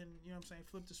what I'm saying,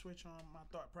 flip the switch on my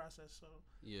thought process. So,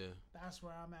 that's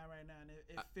where I'm at right now, and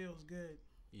it feels good.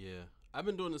 Yeah. I've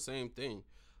been doing the same thing.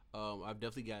 I've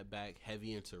definitely got back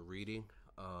heavy into reading.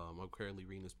 I'm currently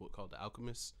reading this book called The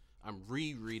Alchemist. I'm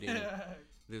rereading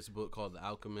this book called The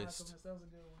Alchemist. Alchemist, that was a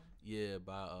good one. Yeah,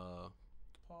 by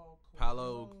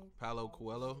Paulo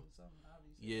Coelho.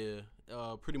 Yeah,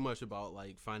 pretty much about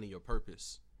like finding your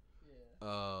purpose.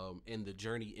 Yeah. And the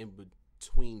journey in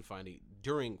between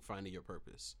during finding your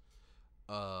purpose.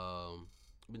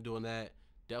 Been doing that.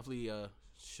 Definitely. I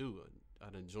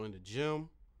done joined the gym.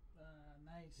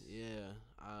 Nice. Yeah.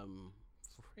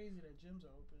 It's crazy that gyms are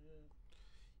open.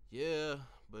 Yeah,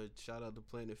 but shout out to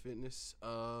Planet Fitness.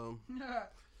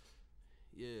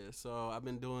 Yeah, so I've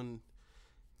been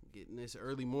getting this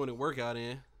early morning workout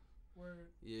in. Word.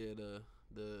 Yeah,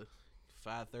 the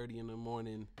 5:30 in the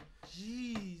morning.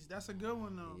 Jeez, that's a good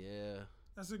one though. Yeah,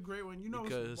 that's a great one. You know,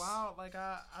 it's wild. Like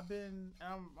I've been. I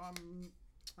don't want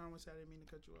to say I didn't mean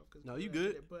to cut you off. No, you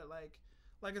good. But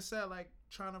like I said, like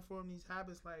trying to form these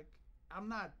habits. Like I'm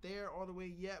not there all the way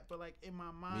yet, but like in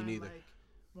my mind, like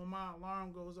when my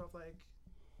alarm goes off, like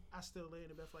I still lay in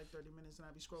the bed for like 30 minutes and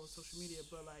I be scrolling social media,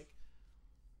 but like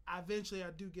eventually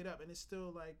I do get up and it's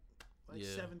still like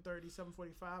 7:30,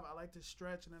 7:45. I like to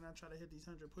stretch and then I try to hit these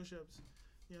 100 push-ups.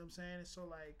 You know what I'm saying? And so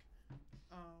like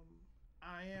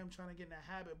I am trying to get in that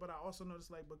habit, but I also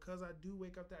notice like because I do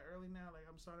wake up that early now, like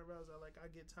I'm starting to realize that like I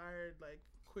get tired like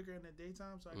quicker in the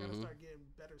daytime, so I gotta start getting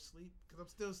better sleep because I'm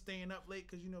still staying up late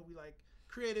because you know we like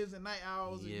creatives and night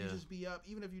owls and you just be up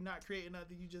even if you're not creating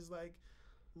nothing, you just like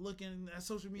looking at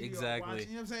social media or watching,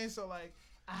 you know what I'm saying? So like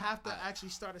I have to actually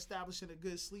start establishing a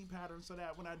good sleep pattern so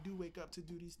that when I do wake up to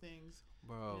do these things,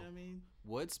 bro, you know what I mean?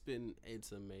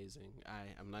 It's amazing.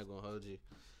 I'm not gonna hold you.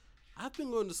 I've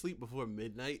been going to sleep before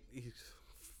midnight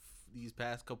these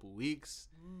past couple weeks.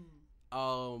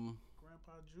 Grandpa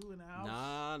Drew in the house?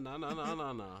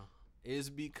 Nah. It's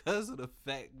because of the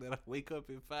fact that I wake up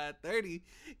at 5:30,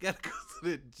 gotta go to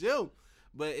the gym.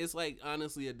 But it's like,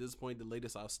 honestly, at this point, the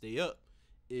latest I'll stay up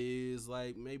is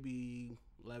like maybe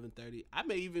 11:30. I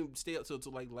may even stay up till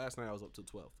like last night I was up till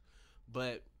 12.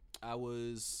 But I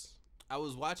was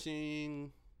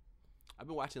watching, I've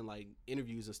been watching like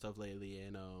interviews and stuff lately,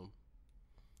 and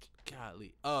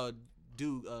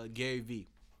Gary V.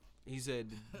 He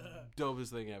said the dopest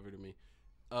thing ever to me.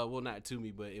 Well, not to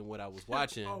me, but in what I was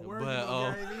watching.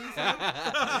 Gary V.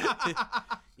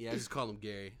 Yeah, I just call him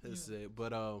Gary. That's it.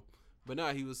 But no,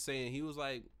 he was saying, he was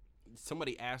like,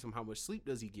 somebody asked him how much sleep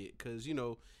does he get, because you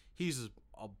know he's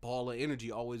a ball of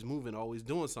energy, always moving, always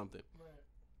doing something. Right.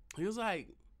 He was like,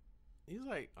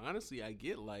 honestly, I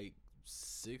get like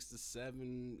 6 to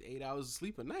 7, 8 hours of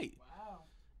sleep a night. Wow.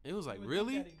 It was like,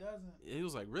 really? He doesn't. He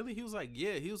was like, really? He was like,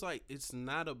 yeah. He was like, it's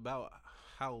not about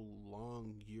how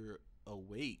long you're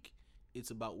awake. It's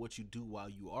about what you do while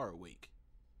you are awake.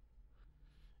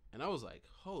 And I was like,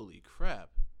 holy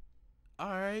crap. All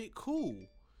right, cool.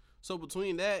 So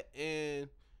between that and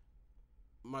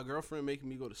my girlfriend making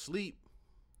me go to sleep,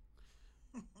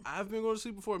 I've been going to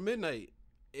sleep before midnight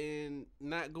and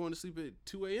not going to sleep at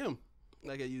 2 a.m.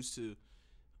 like I used to.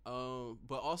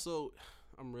 But also,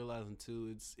 I'm realizing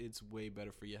too, it's way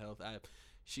better for your health.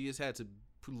 She has had to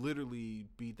literally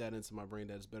beat that into my brain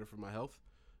that it's better for my health.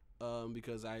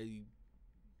 Because I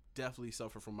definitely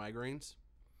suffer from migraines,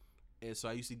 and so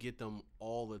I used to get them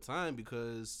all the time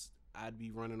because I'd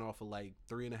be running off of like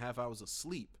 3.5 hours of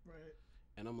sleep, Right.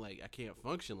 and I'm like, I can't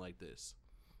function like this.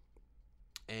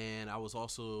 And I was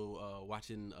also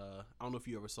watching. I don't know if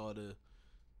you ever saw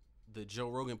the Joe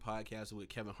Rogan podcast with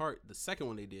Kevin Hart, the second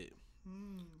one they did.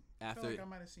 I feel like I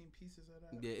might have seen pieces of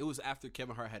that. Yeah, it was after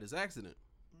Kevin Hart had his accident,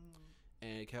 Mm.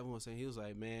 and Kevin was saying, he was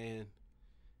like, man,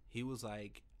 he was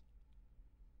like,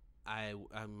 I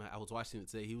was watching it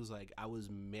today. He was like, I was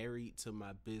married to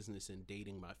my business and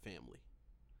dating my family.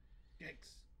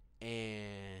 Yikes.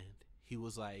 And he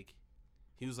was like,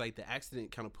 the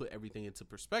accident kind of put everything into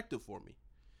perspective for me,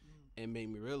 and made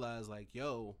me realize like,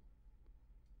 yo,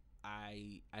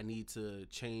 I need to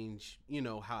change,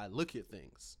 how I look at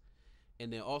things.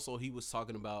 And then also he was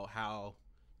talking about how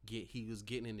he was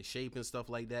getting into shape and stuff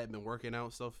like that, been working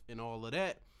out stuff and all of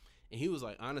that. And he was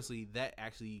like, honestly, that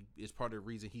actually is part of the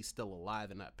reason he's still alive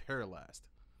and not paralyzed.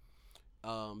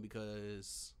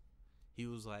 Because he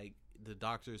was like, the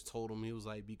doctors told him, he was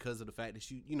like, because of the fact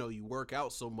that you work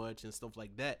out so much and stuff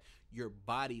like that, your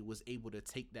body was able to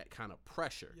take that kind of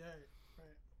pressure. Yeah,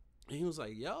 right. And he was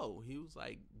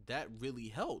like, that really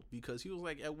helped, because he was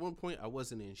like, at one point I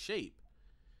wasn't in shape.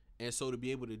 And so to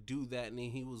be able to do that, and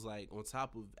then he was like, on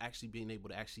top of actually being able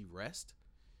to actually rest,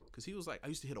 because he was like, I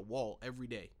used to hit a wall every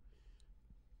day.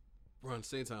 Run at the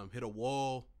same time, hit a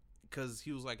wall, because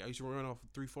he was like, I used to run off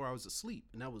 3-4 hours of sleep,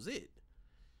 and that was it.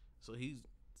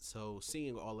 So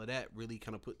seeing all of that really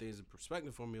kind of put things in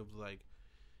perspective for me. It was like,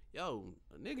 yo,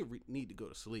 a nigga need to go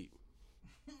to sleep.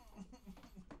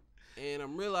 And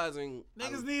I'm realizing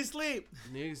niggas need sleep.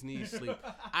 Niggas need sleep.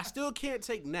 I still can't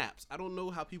take naps. I don't know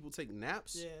how people take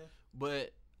naps. Yeah.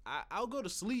 But I'll go to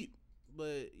sleep.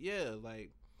 But yeah,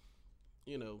 like,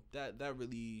 that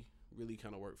really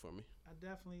kind of worked for me. I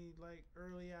definitely like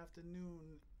early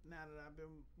afternoon. Now that I've been,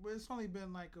 well, it's only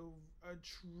been like a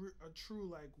true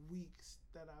like weeks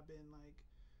that I've been like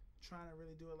trying to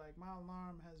really do it. Like my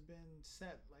alarm has been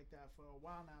set like that for a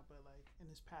while now, but like in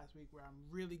this past week where I'm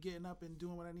really getting up and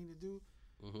doing what I need to do.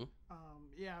 Mm-hmm.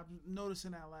 Yeah, I'm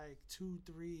noticing at like 2,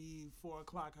 3, 4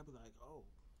 o'clock. I'll be like, oh,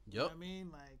 yep. You know what I mean?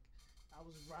 Like I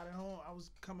was riding home. I was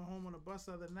coming home on a bus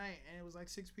the other night, and it was like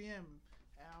 6 p.m.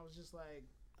 and I was just like,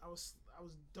 I was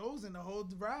dozing the whole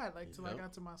ride, like till I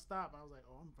got to my stop. I was like,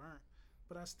 oh, I'm burnt.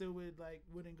 But I still wouldn't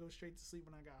go straight to sleep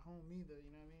when I got home either.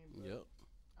 You know what I mean? But yep.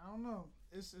 I don't know.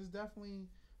 It's definitely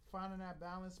finding that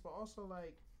balance, but also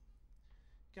like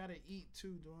gotta eat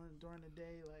too during the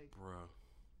day. Like, bro,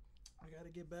 I gotta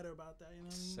get better about that. You know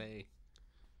what I mean?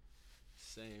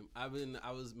 Same.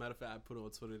 Matter of fact, I put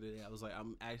on Twitter today. I was like,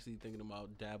 I'm actually thinking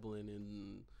about dabbling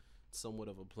in somewhat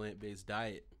of a plant-based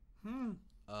diet.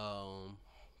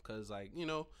 Cause like,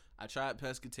 I tried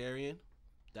pescatarian.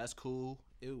 That's cool.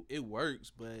 It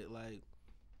works, but like,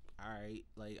 all right,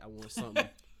 like I want something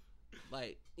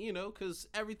like, cause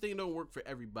everything don't work for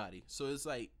everybody. So it's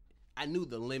like, I knew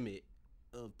the limit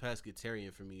of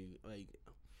pescatarian for me. Like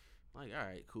all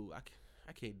right, cool.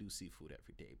 I can't do seafood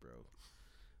every day, bro.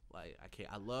 Like I can't.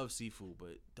 I love seafood,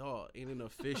 but dog, ain't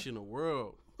enough fish in the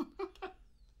world.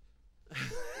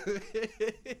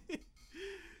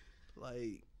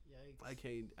 Like,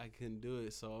 yikes. I couldn't do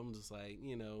it. So I'm just like,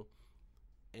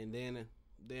 and then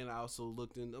I also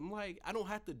looked in. I'm like, I don't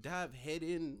have to dive head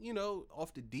in,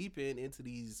 off the deep end into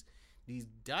these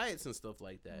diets and stuff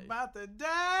like that. About to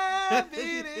dive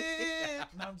in it.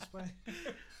 No, I'm just playing.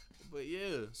 But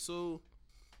yeah, so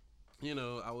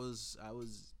I was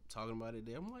talking about it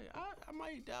there. I'm like, I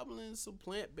might dabble in some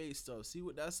plant-based stuff, see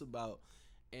what that's about.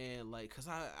 And like, cause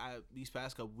I these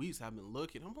past couple weeks I've been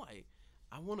looking. I'm like,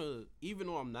 I want to, even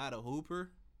though I'm not a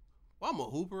hooper. Well, I'm a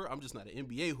hooper. I'm just not an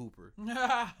NBA hooper.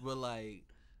 But like,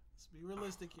 let's be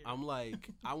realistic here. I'm like,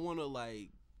 I want to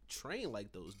like train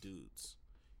like those dudes,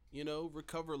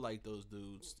 recover like those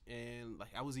dudes. And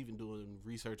like, I was even doing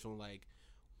research on like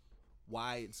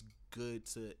why it's good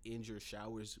to end your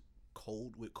showers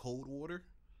with cold water,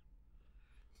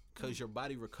 because your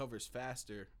body recovers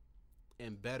faster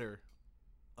and better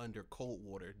under cold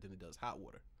water than it does hot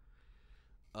water.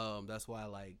 That's why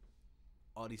like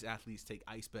all these athletes take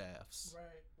ice baths. Right.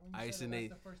 When you said that's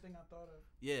the first thing I thought of.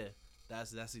 Yeah,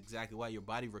 that's exactly why your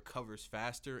body recovers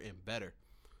faster and better.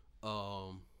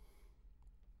 So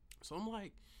I'm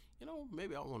like,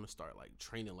 maybe I want to start like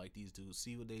training like these dudes,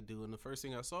 see what they do. And the first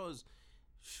thing I saw is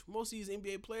most of these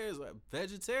NBA players are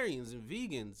vegetarians and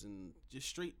vegans and just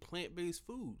straight plant-based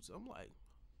foods. I'm like,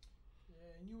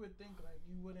 yeah, and you would think like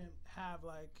you wouldn't have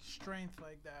like strength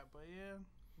like that, but yeah,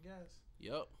 I guess.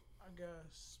 yep. I guess.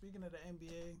 Speaking of the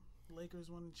NBA, Lakers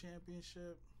won the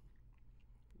championship.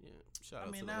 Yeah, shout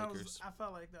out to the Lakers. I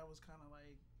felt like that was kind of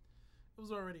like it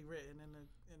was already written in the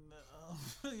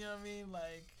you know what I mean,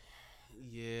 like.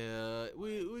 Yeah,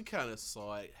 we kind of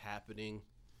saw it happening.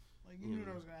 Like you knew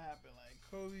that was gonna happen. Like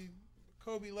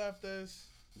Kobe left us.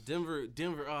 Denver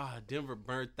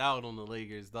burnt out on the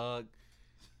Lakers, dog.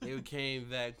 They came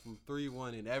back from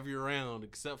 3-1 in every round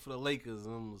except for the Lakers.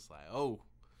 And I'm just like, oh,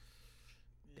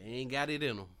 they ain't got it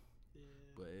in them. Yeah.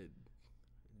 But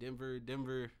Denver's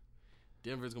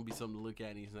gonna be something to look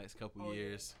at in these next couple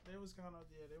years. Yeah. They was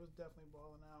definitely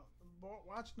balling out.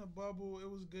 Watching the bubble, it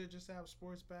was good just to have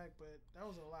sports back, but that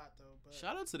was a lot though. But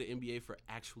shout out to the NBA for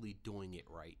actually doing it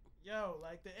right. Yo,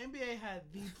 like the NBA had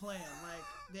the plan. Like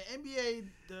the NBA,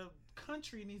 the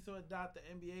country needs to adopt the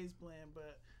NBA's plan,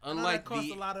 but unlike it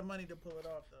costs a lot of money to pull it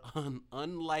off though.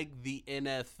 Unlike the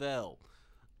NFL.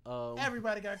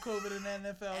 Everybody got COVID in the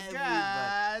NFL.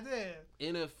 God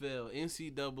damn. NFL,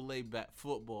 NCAA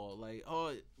football. Like,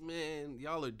 oh man,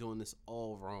 y'all are doing this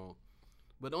all wrong.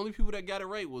 But the only people that got it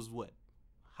right was what?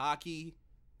 Hockey,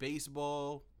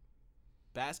 baseball,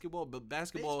 basketball. But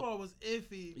baseball was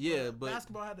iffy. Yeah, but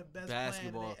basketball had the best plan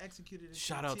and they executed it.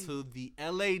 Shout out to the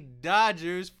LA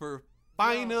Dodgers for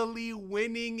finally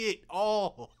winning it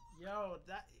all.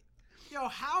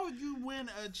 How would you win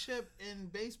a chip in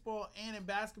baseball and in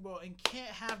basketball and can't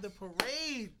have the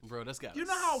parade? Bro, that's got. You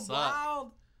know how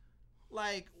wild?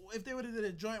 Like if they would have did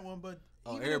a joint one, but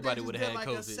everybody would have had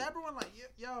COVID. A separate one, like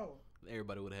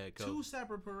everybody would have had COVID. 2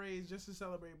 separate parades just to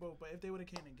celebrate both. But if they would have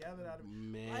came together,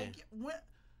 man,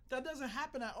 that doesn't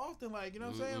happen that often. Like you know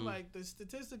what I'm saying? Like the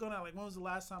statistic on that. Like when was the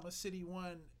last time a city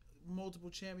won multiple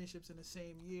championships in the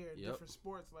same year in different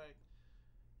sports? Like.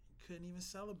 Couldn't even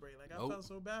celebrate. Like I felt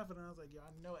so bad for them. I was like, yo, I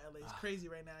know LA's crazy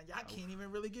right now. Y'all can't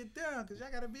even really get down because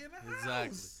y'all gotta be in the house.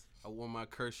 Exactly. I wore my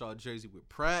Kershaw jersey with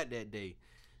pride that day.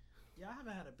 Yeah, I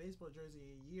haven't had a baseball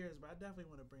jersey in years, but I definitely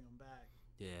want to bring them back.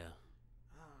 Yeah.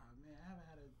 Man, I haven't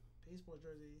had a baseball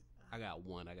jersey. I got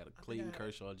one. I got a Clayton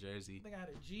Kershaw jersey. I think I had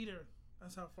a Jeter.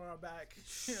 That's how far back.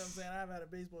 You know what I'm saying? I haven't had a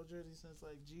baseball jersey since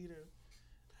like Jeter.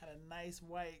 Had a nice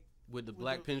white with the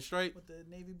black pinstripe. With the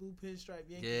navy blue pinstripe.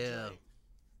 Yankee yeah.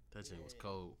 That thing was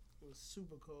cold. It was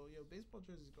super cold. Yo, baseball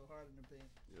jerseys go hard in the paint.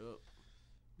 Yep.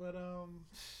 But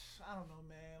I don't know,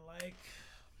 man. Like,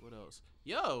 what else?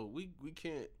 Yo, we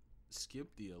can't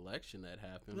skip the election that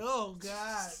happened. Oh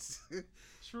God.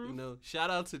 True. You know, shout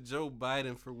out to Joe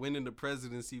Biden for winning the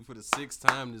presidency for the 6th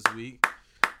time this week.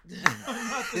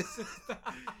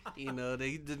 You know,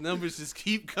 the numbers just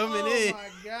keep coming in. Oh my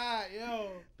God, yo!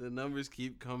 The numbers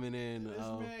keep coming in. This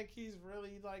man keeps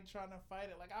really like trying to fight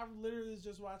it. Like I literally was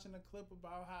just watching a clip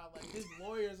about how like his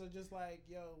lawyers are just like,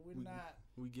 yo,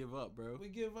 we give up, bro. We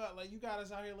give up. Like you got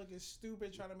us out here looking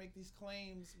stupid trying to make these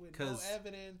claims with no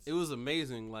evidence. It was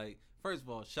amazing. Like first of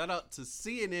all, shout out to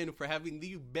CNN for having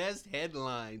the best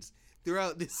headlines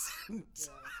throughout this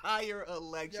entire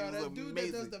election. Yo, that dude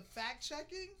that does the fact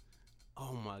checking.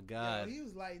 Oh my God. Yo, he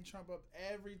was lighting Trump up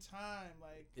every time.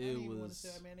 Like I didn't even want to say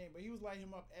that man's name, but he was lighting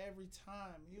him up every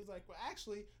time. He was like, well,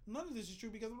 actually, none of this is true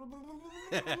because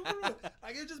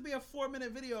like it'd just be a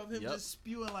 4-minute video of him just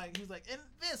spewing like he was like, and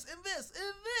this, and this,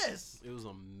 and this. It was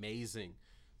amazing.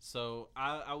 So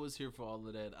I was here for all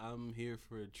of that. I'm here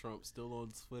for Trump still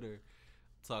on Twitter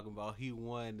talking about he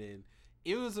won, and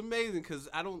it was amazing because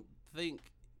I don't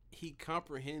think he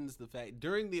comprehends the fact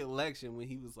during the election when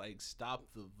he was like, stop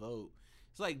the vote.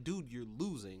 It's like, dude, you're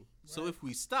losing. Right. So if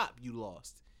we stop, you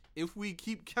lost. If we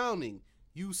keep counting,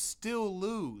 you still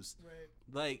lose. Right.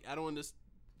 Like, I don't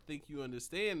think you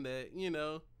understand that, you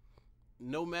know,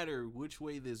 no matter which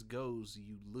way this goes,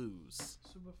 you lose.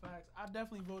 Super facts. I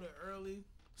definitely voted early.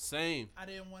 Same. I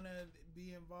didn't want to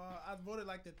be involved. I voted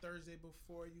like the Thursday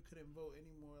before you couldn't vote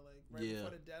anymore, like right before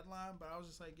the deadline. But I was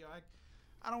just like, yo,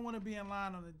 I don't want to be in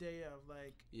line on the day of.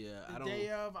 Like, the day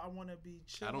of, I want to be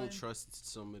chilling. I don't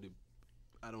trust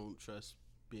I don't trust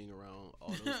being around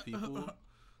all those people.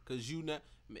 Because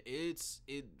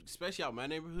especially out in my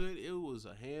neighborhood, it was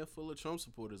a handful of Trump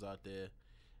supporters out there.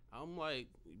 I'm like,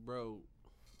 bro,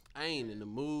 I ain't in the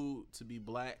mood to be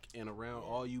black and around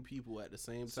all you people at the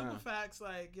same time. Super facts,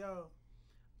 like, yo,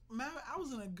 man, I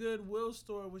was in a Goodwill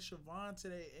store with Siobhan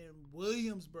today in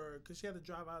Williamsburg because she had to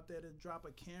drive out there to drop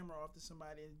a camera off to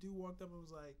somebody. And the dude walked up and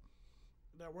was like,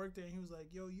 that worked there, and he was like,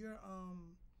 yo, you're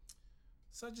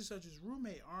such and such's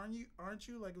roommate, aren't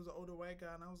you? Like, it was an older white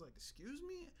guy, and I was like, excuse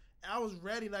me? I was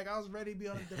ready. Like, I was ready to be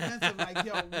on the defensive. Like,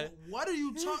 yo, what are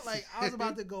you talking? Like, I was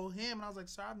about to go ham, and I was like,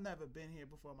 sir, I've never been here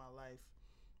before in my life.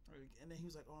 And then he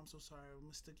was like, oh, I'm so sorry. I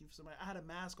mistook you for somebody. I had a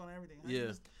mask on and everything.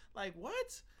 Like,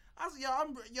 what? I was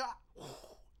like,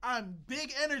 I'm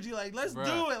big energy. Like, let's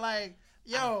do it. Like,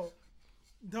 yo,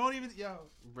 don't even,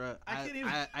 Bruh, I can't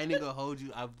even. I ain't gonna hold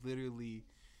you. I've literally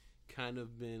kind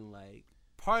of been like,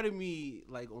 part of me,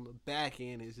 like, on the back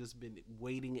end has just been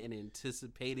waiting and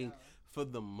anticipating for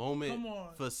the moment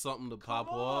for something to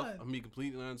pop off. I'm gonna be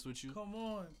completely honest with you. Come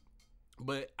on.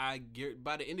 But I get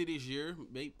by the end of this year,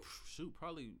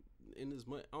 probably in this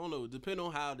month. I don't know. Depending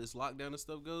on how this lockdown and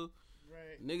stuff goes,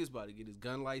 right? Niggas about to get his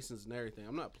gun license and everything.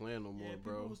 I'm not playing no more,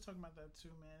 bro. People was talking about that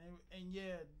too, man. And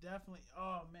definitely.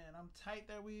 Oh man, I'm tight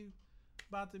that we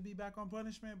about to be back on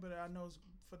punishment, but I know it's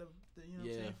for the you know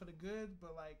what I'm saying, for the good.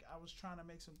 But like, I was trying to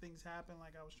make some things happen.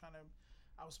 Like, I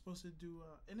was supposed to do,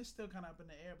 and it's still kind of up in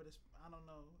the air, but I don't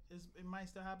know. It might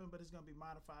still happen, but it's gonna be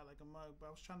modified like a mug. But I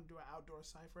was trying to do an outdoor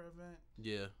cipher event,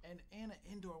 and an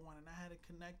indoor one, and I had to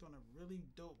connect on a really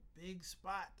dope big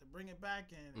spot to bring it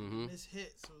back in. And this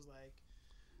hit, so it was like,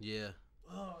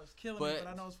 it's killing me. But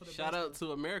I know it's for the shout out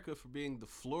to America for being the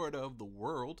Florida of the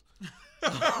world.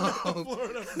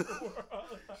 Florida of the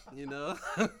world. You know,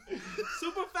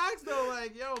 super facts though.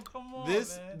 Like, yo, come on, man.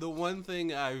 The one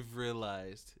thing I've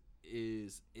realized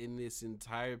is in this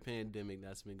entire pandemic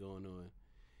that's been going on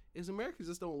is Americans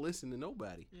just don't listen to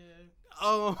nobody.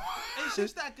 Yeah. It's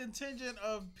just that contingent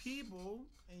of people,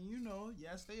 and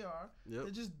yes, they are. Yep.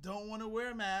 They just don't want to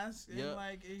wear masks and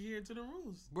like adhere to the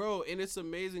rules. Bro, and it's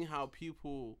amazing how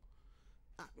people.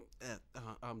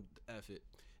 F it.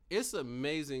 It's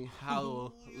amazing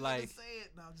how like. Say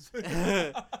it. No, I'm just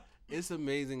it's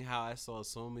amazing how I saw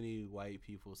so many white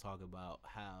people talk about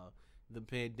how the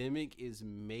pandemic is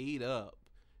made up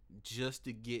just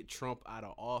to get Trump out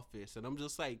of office. And I'm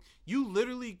just like, you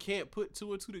literally can't put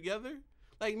two and two together?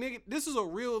 Like, nigga, this is a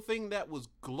real thing that was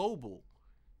global.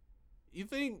 You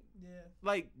think? Yeah.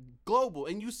 Like, global.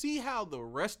 And you see how the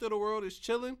rest of the world is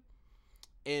chilling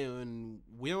and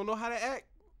we don't know how to act?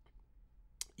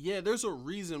 Yeah, there's a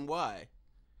reason why.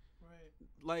 Right.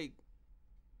 Like,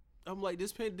 I'm like,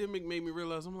 this pandemic made me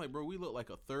realize, I'm like, bro, we look like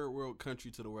a third world country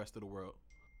to the rest of the world.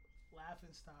 Laughing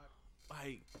stock.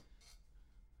 Like,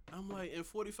 I'm like, and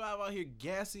 45 out here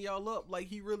gassing y'all up like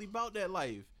he really about that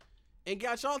life. And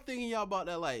got y'all thinking y'all about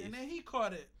that life. And then he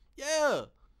caught it. Yeah.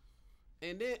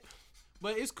 And then,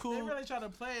 but it's cool. They really try to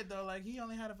play it though. Like, he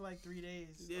only had it for like 3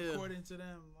 days, according to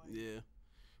them. Like, yeah.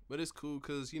 But it's cool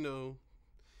because,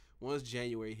 once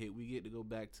January hit, we get to go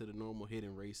back to the normal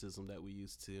hidden racism that we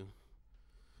used to.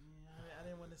 Yeah, I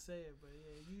didn't want to say it, but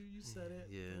yeah, you said it.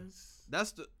 Yeah.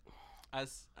 That's the... I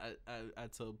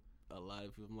tell a lot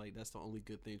of people, I'm like, that's the only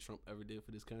good thing Trump ever did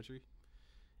for this country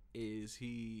is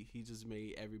he just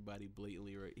made everybody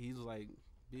blatantly right. He's like,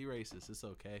 be racist, it's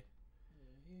okay.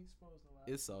 Yeah, he exposed a lot.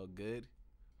 It's all good.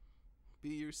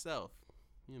 Be yourself,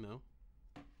 Exposed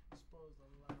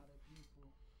a lot of people.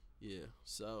 Yeah,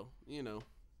 so,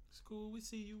 It's cool, we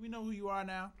see you. We know who you are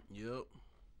now. Yep.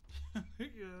 You know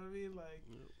what I mean? Like,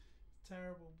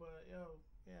 terrible, but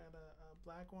we had a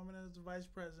black woman as the vice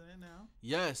president now.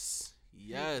 Yes.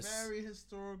 A very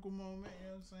historical moment, you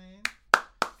know what I'm saying?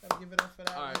 Gotta give it up for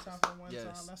that one time for one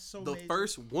time. That's so amazing. The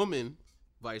first woman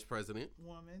vice president.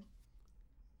 Woman.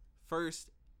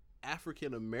 First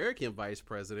African American vice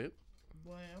president.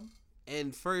 Blam.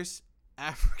 And first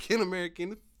African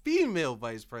American female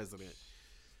vice president.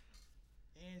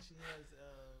 And she has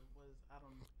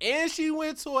and she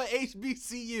went to a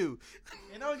HBCU.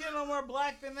 It don't get no more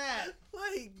black than that.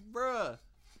 Like, bruh.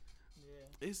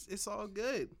 Yeah. It's all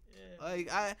good. Yeah.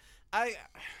 Like,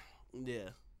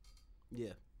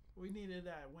 Yeah. We needed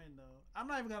that win, though. I'm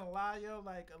not even going to lie, yo.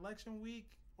 Like, election week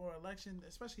or election,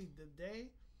 especially the day,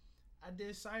 I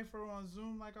did Cypher on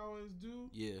Zoom like I always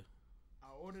do. Yeah. I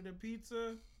ordered a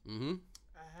pizza. Mm-hmm.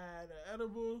 I had an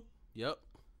edible. Yep.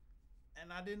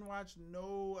 And I didn't watch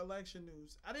no election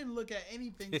news. I didn't look at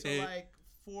anything till like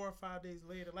 4 or 5 days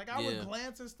later. Like, I would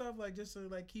glance and stuff, like, just to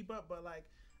like keep up, but like,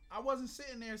 I wasn't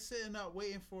sitting up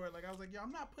waiting for it. Like, I was like, yo,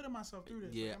 I'm not putting myself through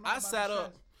this. Yeah, like,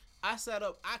 I sat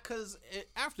up, cause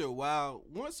after a while,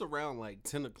 once around like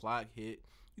 10 o'clock hit,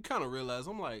 you kind of realize,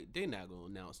 I'm like, they not gonna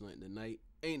announce nothing tonight.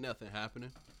 Ain't nothing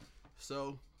happening.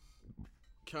 So,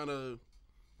 kind of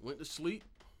went to sleep,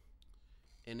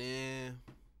 and then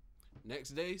next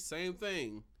day, same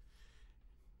thing.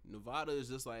 Nevada is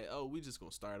just like, oh, we just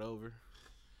gonna start over.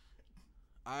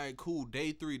 All right, cool.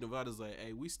 Day 3, Nevada's like,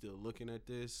 hey, we still looking at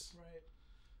this. Right.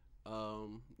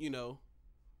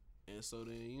 And so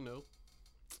then,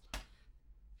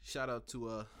 shout out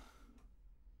to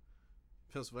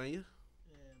Pennsylvania.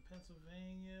 Yeah,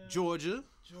 Pennsylvania. Georgia.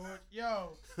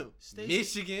 Yo.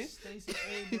 Michigan. Stacey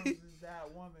Abrams is that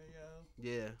woman, yo.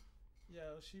 Yeah.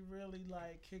 Yo, she really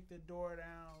like kicked the door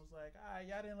down. Was like, all right,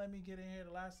 y'all didn't let me get in here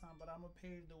the last time, but I'm gonna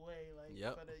pave the way, like,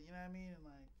 for the, you know what I mean? And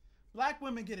like, black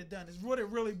women get it done. It's what it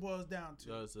really boils down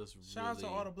to. That's Shout out to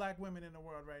all the black women in the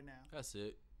world right now. That's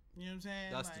it. You know what I'm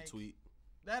saying? That's like, the tweet.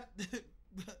 That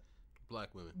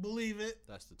black women. Believe it.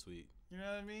 That's the tweet. You know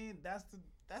what I mean? That's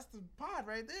the pod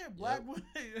right there. Black women.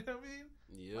 You know what I mean?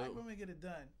 Yeah. Black women get it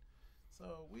done.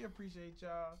 So we appreciate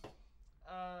y'all.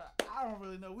 I don't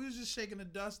really know. We was just shaking the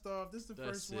dust off. This is the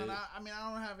first one. I mean,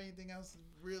 I don't have anything else to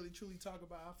really truly talk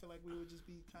about. I feel like we would just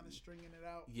be kind of stringing it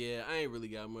out. Yeah, I ain't really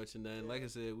got much in that. Yeah. Like I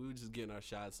said, we were just getting our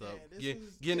shots up,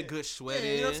 getting a good good sweat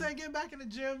in. You know what I'm saying? Getting back in the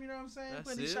gym. You know what I'm saying? That's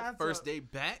Putting it. Shots First up. day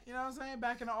back. You know what I'm saying?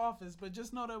 Back in the office. But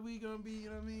just know that we gonna be, you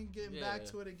know what I mean, getting back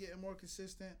to it and getting more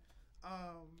consistent. You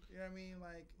know what I mean?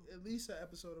 Like at least an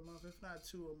episode a month, if not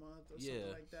 2 a month or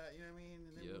something like that. You know what I mean?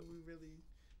 And then when we really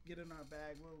get in our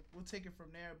bag, we'll take it from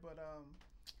there. But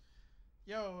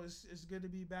yo, it's good to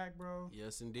be back, bro.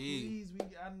 Yes, indeed. Please,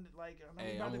 I know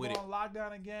we about to go on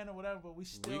lockdown again or whatever, but we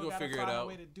still gotta find a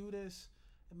way to do this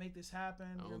and make this happen.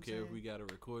 I don't care if we gotta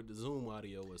record the Zoom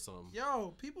audio or something.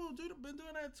 Yo, people been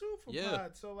doing that too for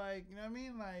pods. So like, you know what I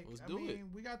mean? Like,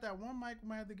 we got that one mic. We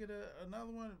might have to get another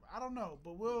one. I don't know,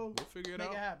 but we'll figure it out.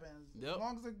 Make it happen. As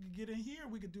long as I can get in here,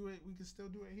 we could do it. We can still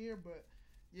do it here, but.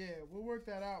 Yeah, we'll work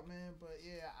that out, man. But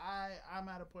yeah, I'm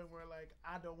at a point where like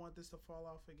I don't want this to fall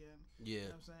off again. Yeah, you know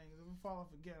what I'm saying? If we fall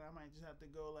off again, I might just have to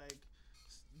go like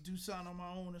do something on my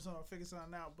own or something, or figure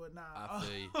something out. But nah,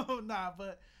 nah.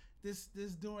 But this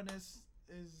doing this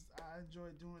is I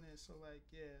enjoy doing it. So like,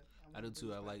 yeah, I do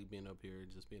too. I like being up here,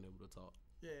 just being able to talk.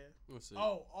 Yeah.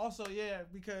 Oh, also yeah,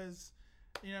 because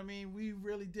you know what I mean. We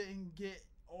really didn't get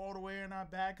all the way in our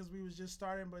back because we was just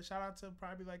starting, but shout out to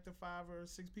probably like the 5 or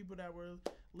 6 people that were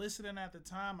listening at the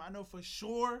time. I know for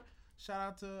sure. Shout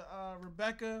out to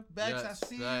Rebecca Bex. Yes, I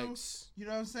see you. You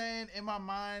know what I'm saying? In my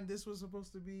mind, this was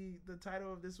supposed to be the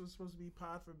title of this was supposed to be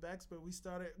Pod for Bex, but we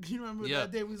started. You remember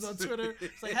that day we was on Twitter?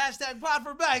 It's like hashtag Pod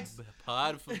for Bex.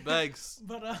 Pod for Bex.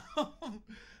 But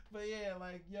yeah,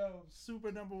 like yo,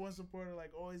 super #1 supporter.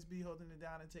 Like always be holding it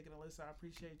down and taking a listen. I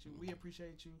appreciate you. We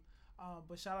appreciate you.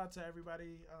 But shout out to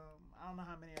everybody. I don't know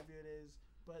how many of you it is,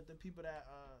 but the people that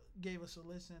gave us a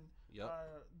listen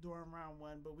during round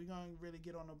 1. But we're going to really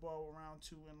get on the ball with round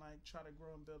 2 and like try to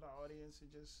grow and build our audience and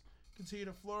just continue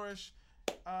to flourish.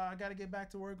 I got to get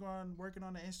back to working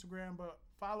on the Instagram, but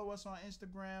follow us on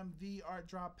Instagram, The Art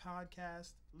Drop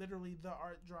Podcast. Literally, The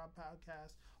Art Drop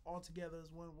Podcast. All together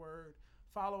is one word.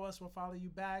 Follow us. We'll follow you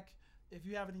back. If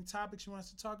you have any topics you want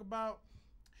us to talk about,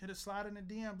 hit a slide in the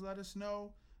DMs. Let us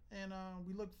know. And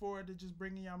we look forward to just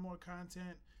bringing y'all more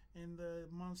content in the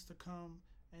months to come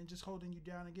and just holding you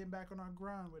down and getting back on our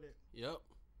grind with it. Yep.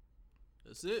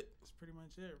 That's it. That's pretty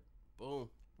much it. Boom.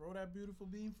 Roll that beautiful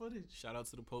bean footage. Shout out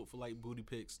to the Pope for like booty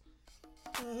pics.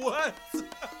 What?